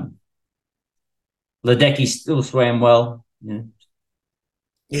 Ledecky still swam well.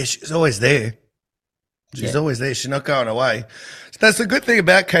 Yeah, she's always there. She's always there. She's not going away. So that's the good thing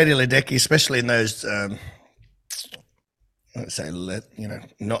about Katie Ledecky, especially in those, let's say,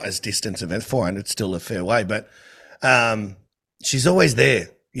 not as distant events. 400 still a fair way, but she's always there.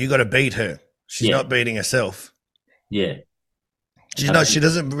 You got to beat her. She's not beating herself. Yeah. She's not. She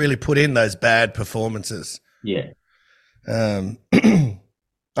doesn't really put in those bad performances. Yeah.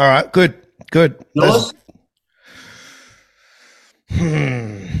 All right, good. Yours?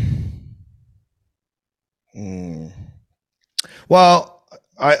 Well,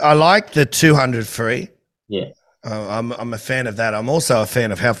 I like the 200 free. Yeah. I'm a fan of that. I'm also a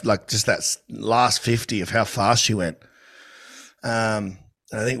fan of how just that last 50 of how fast she went. I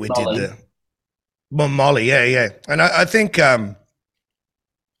think we Molly. did Molly, yeah. And I think if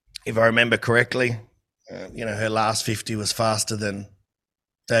I remember correctly, her last 50 was faster than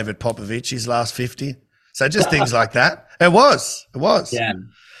David Popovic's last 50. So just things like that. It was. Yeah.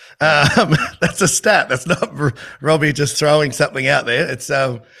 That's a stat. That's not Robbie just throwing something out there. It's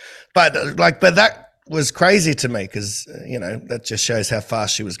but that was crazy to me because that just shows how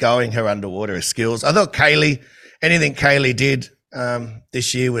fast she was going. Her underwater skills. I thought anything Kaylee did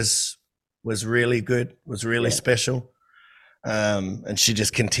this year was really good. Was really special. And she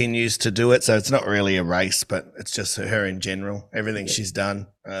just continues to do it. So it's not really a race, but it's just her in general. Everything she's done.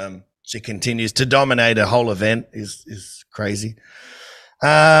 She continues to dominate a whole event is crazy.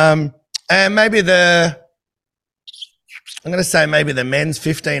 And maybe I'm going to say maybe the men's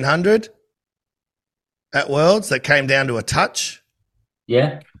 1500 at Worlds that came down to a touch.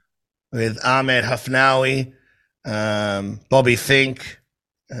 Yeah. With Ahmed Hafnawi, Bobby Fink.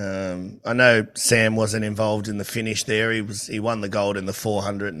 I know Sam wasn't involved in the finish there. He won the gold in the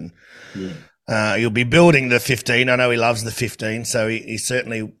 400 and he'll be building the 15. I know he loves the 15, so he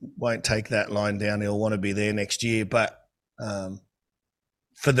certainly won't take that line down. He'll want to be there next year. But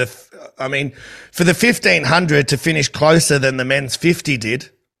for the 1500 to finish closer than the men's 50 did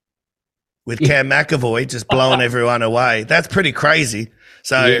with Cam McAvoy just blowing everyone away, that's pretty crazy.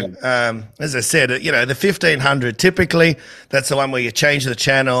 So, as I said, the 1500, typically that's the one where you change the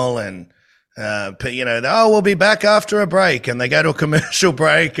channel and, we'll be back after a break and they go to a commercial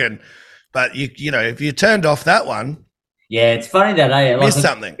break. But if you turned off that one. Yeah, it's funny that, missed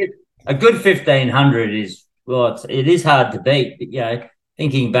something. A good 1500 is, it is hard to beat. But,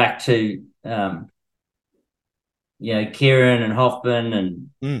 thinking back to, Kieran and Hoffman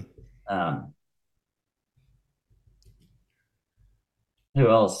and, who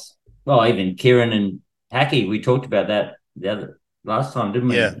else? Well, even Kieran and Hackey. We talked about that last time, didn't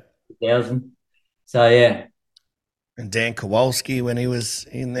we? Yeah. 2000. So, yeah. And Dan Kowalski when he was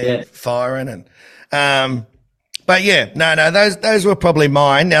in there firing. And but, those were probably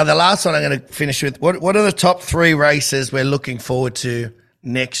mine. Now, the last one I'm going to finish with, what are the top 3 races we're looking forward to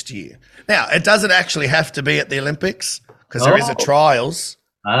next year? Now, it doesn't actually have to be at the Olympics because there is a trials.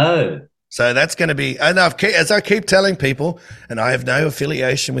 Oh. So that's going to be, and as I keep telling people, and I have no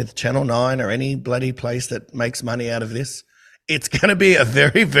affiliation with Channel 9 or any bloody place that makes money out of this, it's going to be a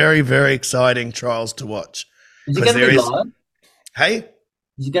very, very, very exciting trials to watch. Is it going to be live? Hey?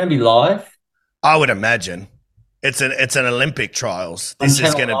 Is it going to be live? I would imagine. It's an Olympic trials. This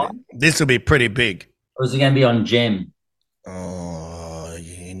will be pretty big. Or is it going to be on Gem? Oh,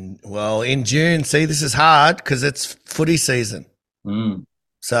 in June. See, this is hard because it's footy season.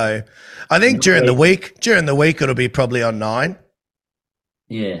 So I think during the week it'll be probably on 9.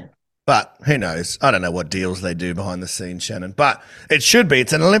 Yeah. But who knows? I don't know what deals they do behind the scenes, Shannon. But it should be.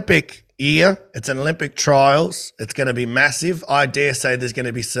 It's an Olympic year. It's an Olympic trials. It's going to be massive. I dare say there's going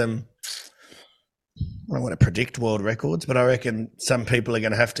to be some, I don't want to predict world records, but I reckon some people are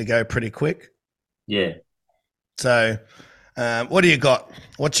going to have to go pretty quick. Yeah. So what do you got?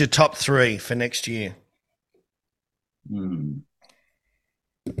 What's your top 3 for next year?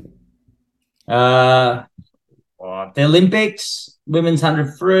 The Olympics, women's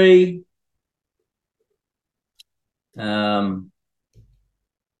 100 free. It's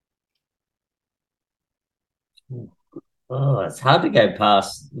hard to go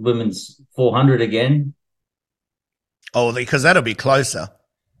past women's 400 again. Oh, because that'll be closer.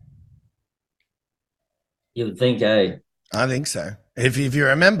 You would think, eh? I think so. If you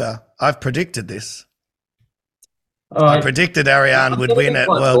remember, I've predicted this. I predicted Ariane would win at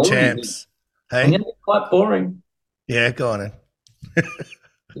World Champs. Hey? I'm going to be quite boring. Yeah, go on then.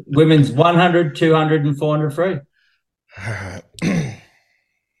 Women's 100, 200 and 400 free.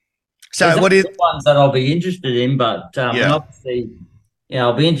 So what is ones that I'll be interested in, but obviously,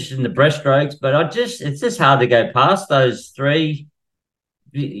 I'll be interested in the breaststrokes, but it's just hard to go past those 3.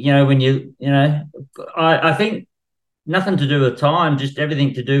 I think nothing to do with time, just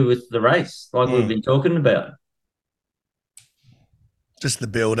everything to do with the race, like we've been talking about. Just the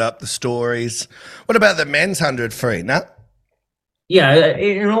build up, the stories. What about the men's 100 free? No? Yeah,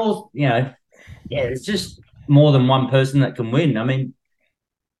 it's just more than one person that can win. I mean,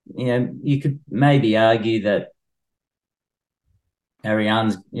 you could maybe argue that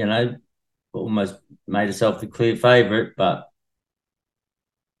Ariane's, almost made herself the clear favourite, but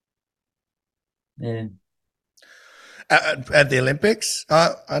Yeah. At the Olympics?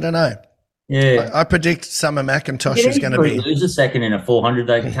 I don't know. Yeah. I predict Summer McIntosh is going to be. Lose a second in a 400,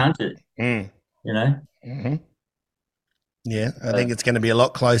 they cunt it. You know? Mm-hmm. Yeah, I think it's going to be a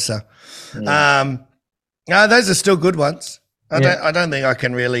lot closer. Yeah. No, those are still good ones. I don't think I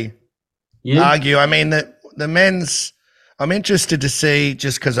can really argue. I mean, the men's, I'm interested to see,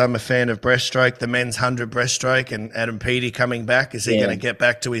 just because I'm a fan of breaststroke, the men's 100 breaststroke and Adam Peaty coming back. Is he going to get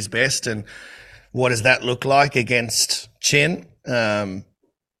back to his best? And what does that look like against Chin? Men's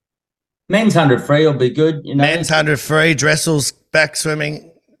 100 free will be good. You know? Men's 100 free. Dressel's back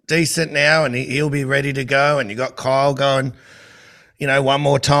swimming decent now, and he'll be ready to go. And you got Kyle going, one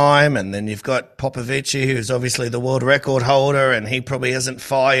more time, and then you've got Popovici, who's obviously the world record holder, and he probably hasn't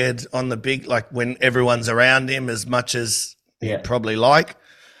fired on the big, like when everyone's around him, as much as he'd probably like,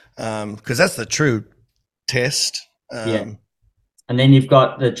 because that's the true test. And then you've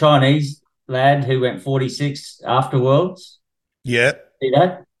got the Chinese lad who went 46 after Worlds. Yeah. See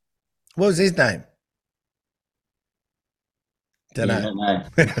that? What was his name? Don't know.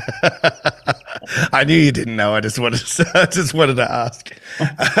 I knew you didn't know. I just wanted to ask.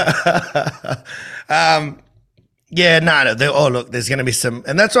 Look, there's going to be some,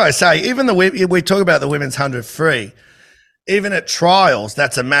 and that's why I say, even we talk about the women's 100 free, even at trials,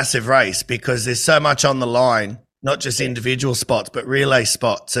 that's a massive race because there's so much on the line, not just individual spots, but relay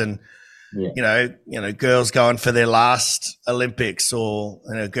spots, and girls going for their last Olympics, or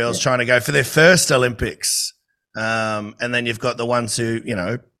girls trying to go for their first Olympics. And then you've got the ones who,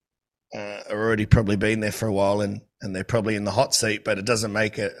 are already probably been there for a while and they're probably in the hot seat, but it doesn't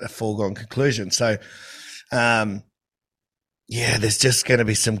make it a foregone conclusion. So, there's just going to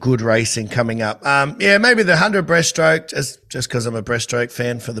be some good racing coming up. Maybe the 100 breaststroke, just because I'm a breaststroke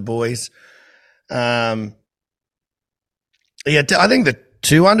fan for the boys. I think the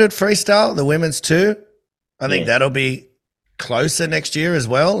 200 freestyle, the women's too, I think that'll be closer next year as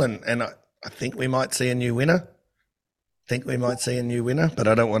well. And I think we might see a new winner. But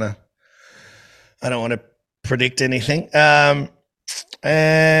I don't want to predict anything. Maybe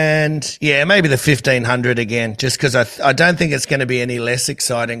the 1500 again, just because I don't think it's going to be any less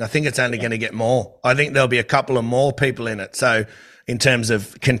exciting. I think it's only going to get more. I think there'll be a couple of more people in it. So in terms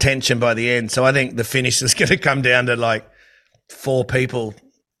of contention by the end, so I think the finish is going to come down to like 4 people,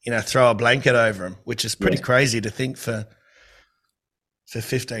 throw a blanket over them, which is pretty crazy to think for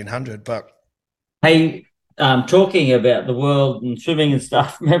 1500. But hey. Talking about the world and swimming and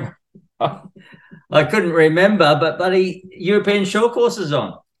stuff, remember, I couldn't remember, but buddy, European short course is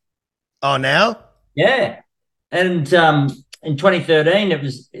on. Oh, now? Yeah. And in 2013, it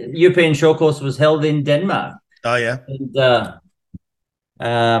was European short course was held in Denmark. Oh, yeah.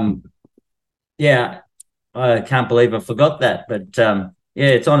 And I can't believe I forgot that, but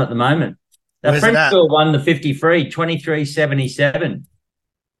it's on at the moment. The French girl won the 50 free, 23.77.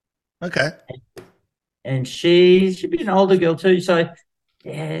 Okay. And she should be an older girl too. So,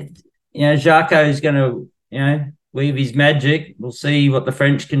 Jacques is going to, weave his magic. We'll see what the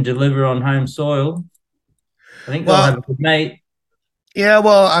French can deliver on home soil. I think they'll have a good mate. Yeah,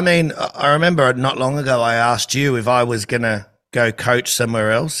 well, I mean, I remember not long ago I asked you if I was going to go coach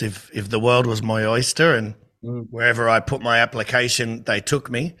somewhere else, if the world was my oyster, and wherever I put my application, they took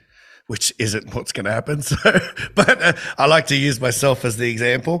me, which isn't what's going to happen. So, but I like to use myself as the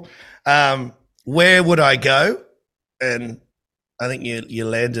example. Where would I go? And I think you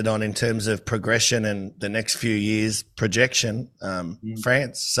landed on, in terms of progression and the next few years projection,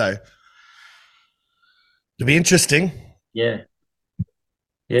 France. So it'll be interesting. Yeah.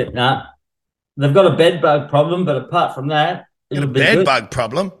 They've got a bed bug problem, but apart from that, it'll be bed good. Bug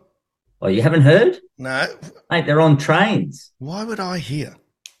problem? Oh, you haven't heard? No. Mate, they're on trains. Why would I hear?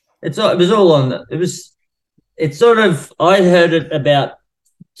 It was all on. It's sort of. I heard it about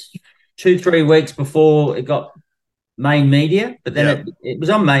 2-3 weeks before it got main media, but then it was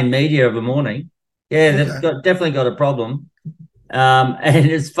on main media of a morning. Yeah, they've definitely got a problem. And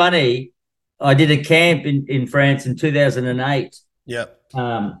it's funny, I did a camp in France in 2008.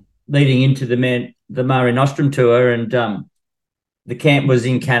 Leading into the Mare Nostrum tour, and the camp was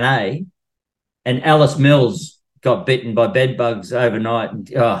in Cannes, and Alice Mills got bitten by bed bugs overnight, and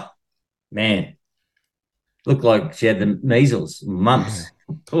looked like she had the measles, mumps.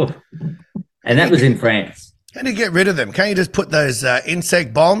 And that was in France. How do you get rid of them? Can't you just put those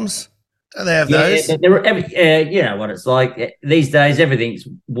insect bombs? Don't they have those? You know what it's like. These days, everything's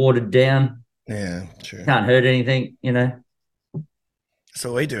watered down. Yeah, true. Can't hurt anything, That's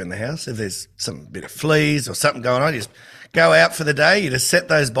what we do in the house. If there's some bit of fleas or something going on, you just go out for the day. You just set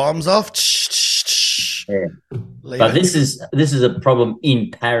those bombs off. Yeah. But this is a problem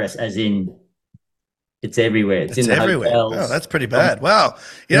in Paris, as in It's everywhere. It's in the everywhere. hotels. Oh, that's pretty bad. Wow.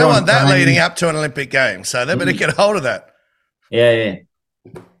 You don't want that leading up to an Olympic Games, so they better get a hold of that. Yeah.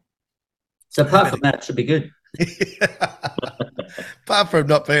 So apart from that, it should be good. Apart from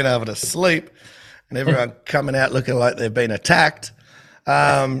not being able to sleep and everyone coming out looking like they've been attacked.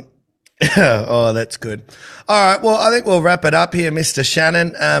 Oh, that's good. All right. Well, I think we'll wrap it up here, Mr.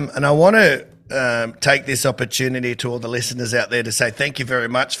 Shannon. And I want to take this opportunity to all the listeners out there to say thank you very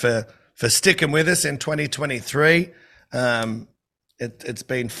much for sticking with us in 2023. It's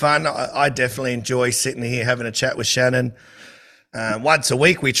been fun. I definitely enjoy sitting here having a chat with Shannon. Once a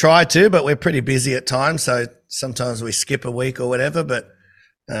week we try to, but we're pretty busy at times. So sometimes we skip a week or whatever, but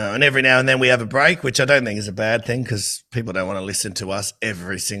and every now and then we have a break, which I don't think is a bad thing because people don't want to listen to us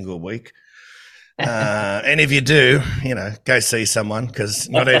every single week. And if you do, go see someone because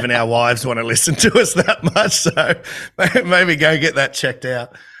not even our wives want to listen to us that much. So maybe go get that checked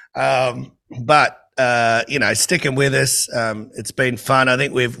out. But sticking with us, it's been fun. I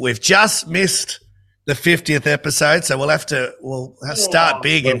think we've just missed the 50th episode, so we'll have to start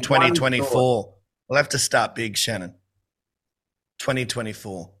big in 2024. We'll have to start big, Shannon.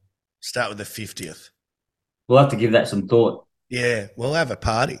 2024. Start with the 50th. We'll have to give that some thought. Yeah, we'll have a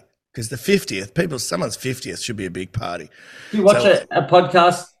party because the 50th, someone's 50th should be a big party. Do you watch a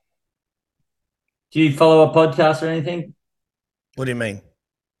podcast? Do you follow a podcast or anything? What do you mean?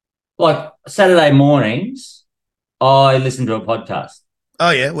 Like Saturday mornings, I listen to a podcast.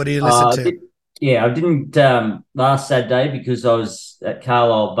 Oh, yeah? What do you listen to? I didn't last Saturday because I was at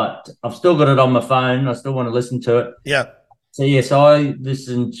Carlisle, but I've still got it on my phone. I still want to listen to it. Yeah. So, yes, I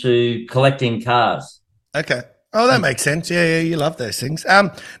listen to Collecting Cars. Okay. Oh, that makes sense. Yeah, you love those things.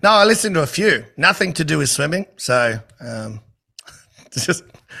 No, I listen to a few. Nothing to do with swimming. So just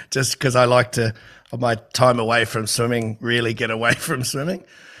because I like to, on my time away from swimming, really get away from swimming.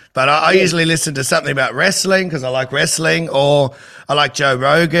 But I usually listen to something about wrestling because I like wrestling, or I like Joe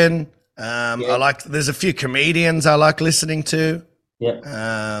Rogan. There's a few comedians I like listening to.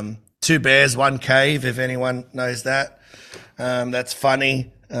 Yeah. Two Bears, One Cave, if anyone knows that. That's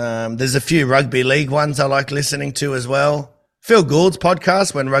funny. There's a few rugby league ones I like listening to as well. Phil Gould's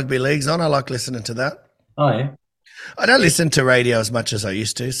podcast when rugby league's on, I like listening to that. Oh, yeah. I don't listen to radio as much as I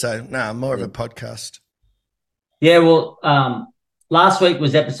used to, so no, I'm more of a podcast. Yeah, well, last week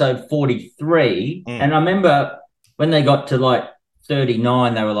was episode 43, and I remember when they got to like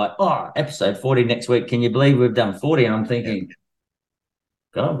 39, they were like, "Oh, episode 40 next week. Can you believe we've done 40?" And I'm thinking,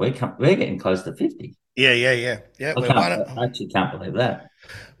 God, we're getting close to 50. Yeah. I actually can't believe that.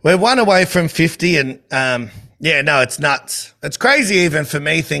 We're one away from 50, and it's nuts. It's crazy even for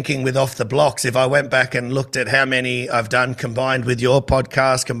me thinking with Off the Blocks. If I went back and looked at how many I've done combined with your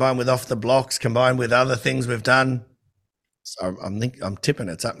podcast, combined with Off the Blocks, combined with other things we've done, so I'm tipping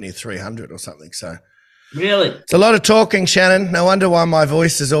it's up near 300 or something. So really, it's a lot of talking, Shannon. No wonder why my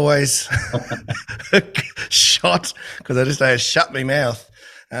voice is always shot, because I just shut my mouth.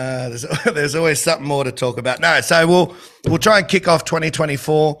 There's always something more to talk about. No, so we'll try and kick off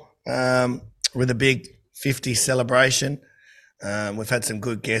 2024 with a big 50 celebration. We've had some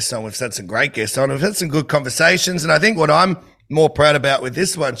good guests on. We've had some great guests on. We've had some good conversations. And I think what I'm more proud about with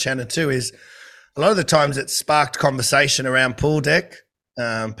this one, Shannon, too, is a lot of the times it sparked conversation around pool deck.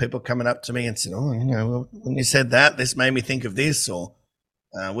 People coming up to me and saying, "Oh, when you said that, this made me think of this," or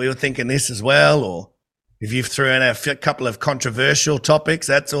 "We were thinking this as well," or if you've thrown out a couple of controversial topics,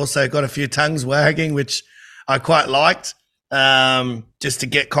 that's also got a few tongues wagging, which I quite liked, just to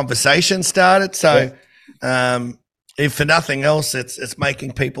get conversation started. So if for nothing else, it's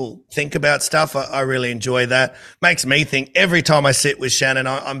making people think about stuff. I really enjoy that. Makes me think every time I sit with Shannon.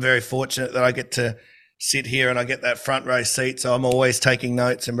 I'm very fortunate that I get to sit here and I get that front row seat. So I'm always taking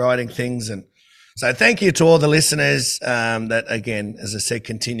notes and writing things. And so thank you to all the listeners that, again, as I said,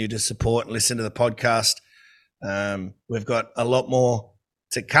 continue to support and listen to the podcast. We've got a lot more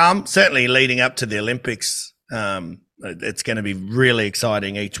to come, certainly leading up to the Olympics. It's going to be really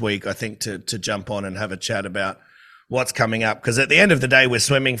exciting each week, I think, to jump on and have a chat about what's coming up. Because at the end of the day, we're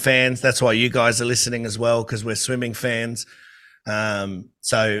swimming fans. That's why you guys are listening as well, because we're swimming fans.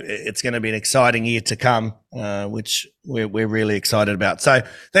 So it's going to be an exciting year to come, which we're really excited about. So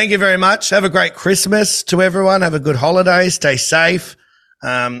thank you very much. Have a great Christmas to everyone. Have a good holiday. Stay safe.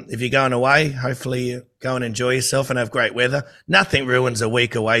 If you're going away, hopefully you go and enjoy yourself and have great weather. Nothing ruins a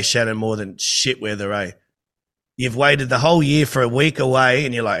week away, Shannon, more than shit weather, eh? You've waited the whole year for a week away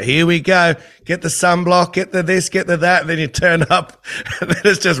and you're like, here we go. Get the sunblock, get the this, get the that. And then you turn up and then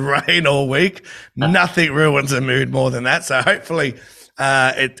it's just rain all week. Nothing ruins a mood more than that. So hopefully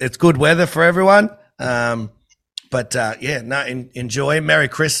it's good weather for everyone. But enjoy. Merry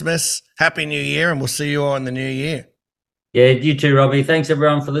Christmas. Happy New Year. And we'll see you all in the new year. Yeah, you too, Robbie. Thanks,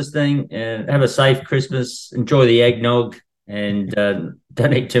 everyone, for listening. And have a safe Christmas. Enjoy the eggnog and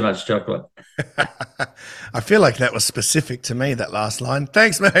don't eat too much chocolate. I feel like that was specific to me, that last line.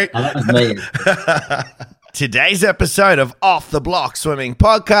 Thanks, mate. That was me. Today's episode of Off the Block Swimming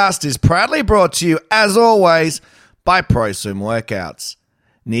Podcast is proudly brought to you, as always, by Pro Swim Workouts.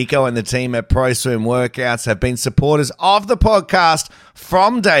 Nico and the team at Pro Swim Workouts have been supporters of the podcast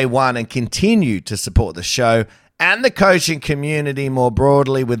from day one and continue to support the show and the coaching community more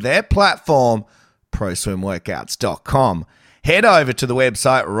broadly with their platform, proswimworkouts.com. Head over to the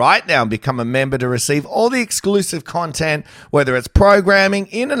website right now and become a member to receive all the exclusive content, whether it's programming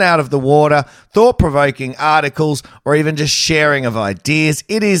in and out of the water, thought-provoking articles, or even just sharing of ideas.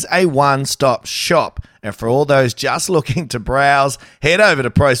 It is a one-stop shop. And for all those just looking to browse, head over to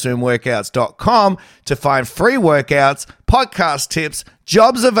proswimworkouts.com to find free workouts, podcast tips,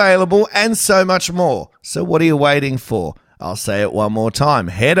 jobs available, and so much more. So what are you waiting for? I'll say it one more time.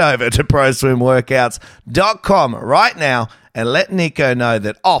 Head over to proswimworkouts.com right now and let Nico know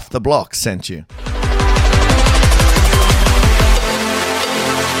that Off the Block sent you.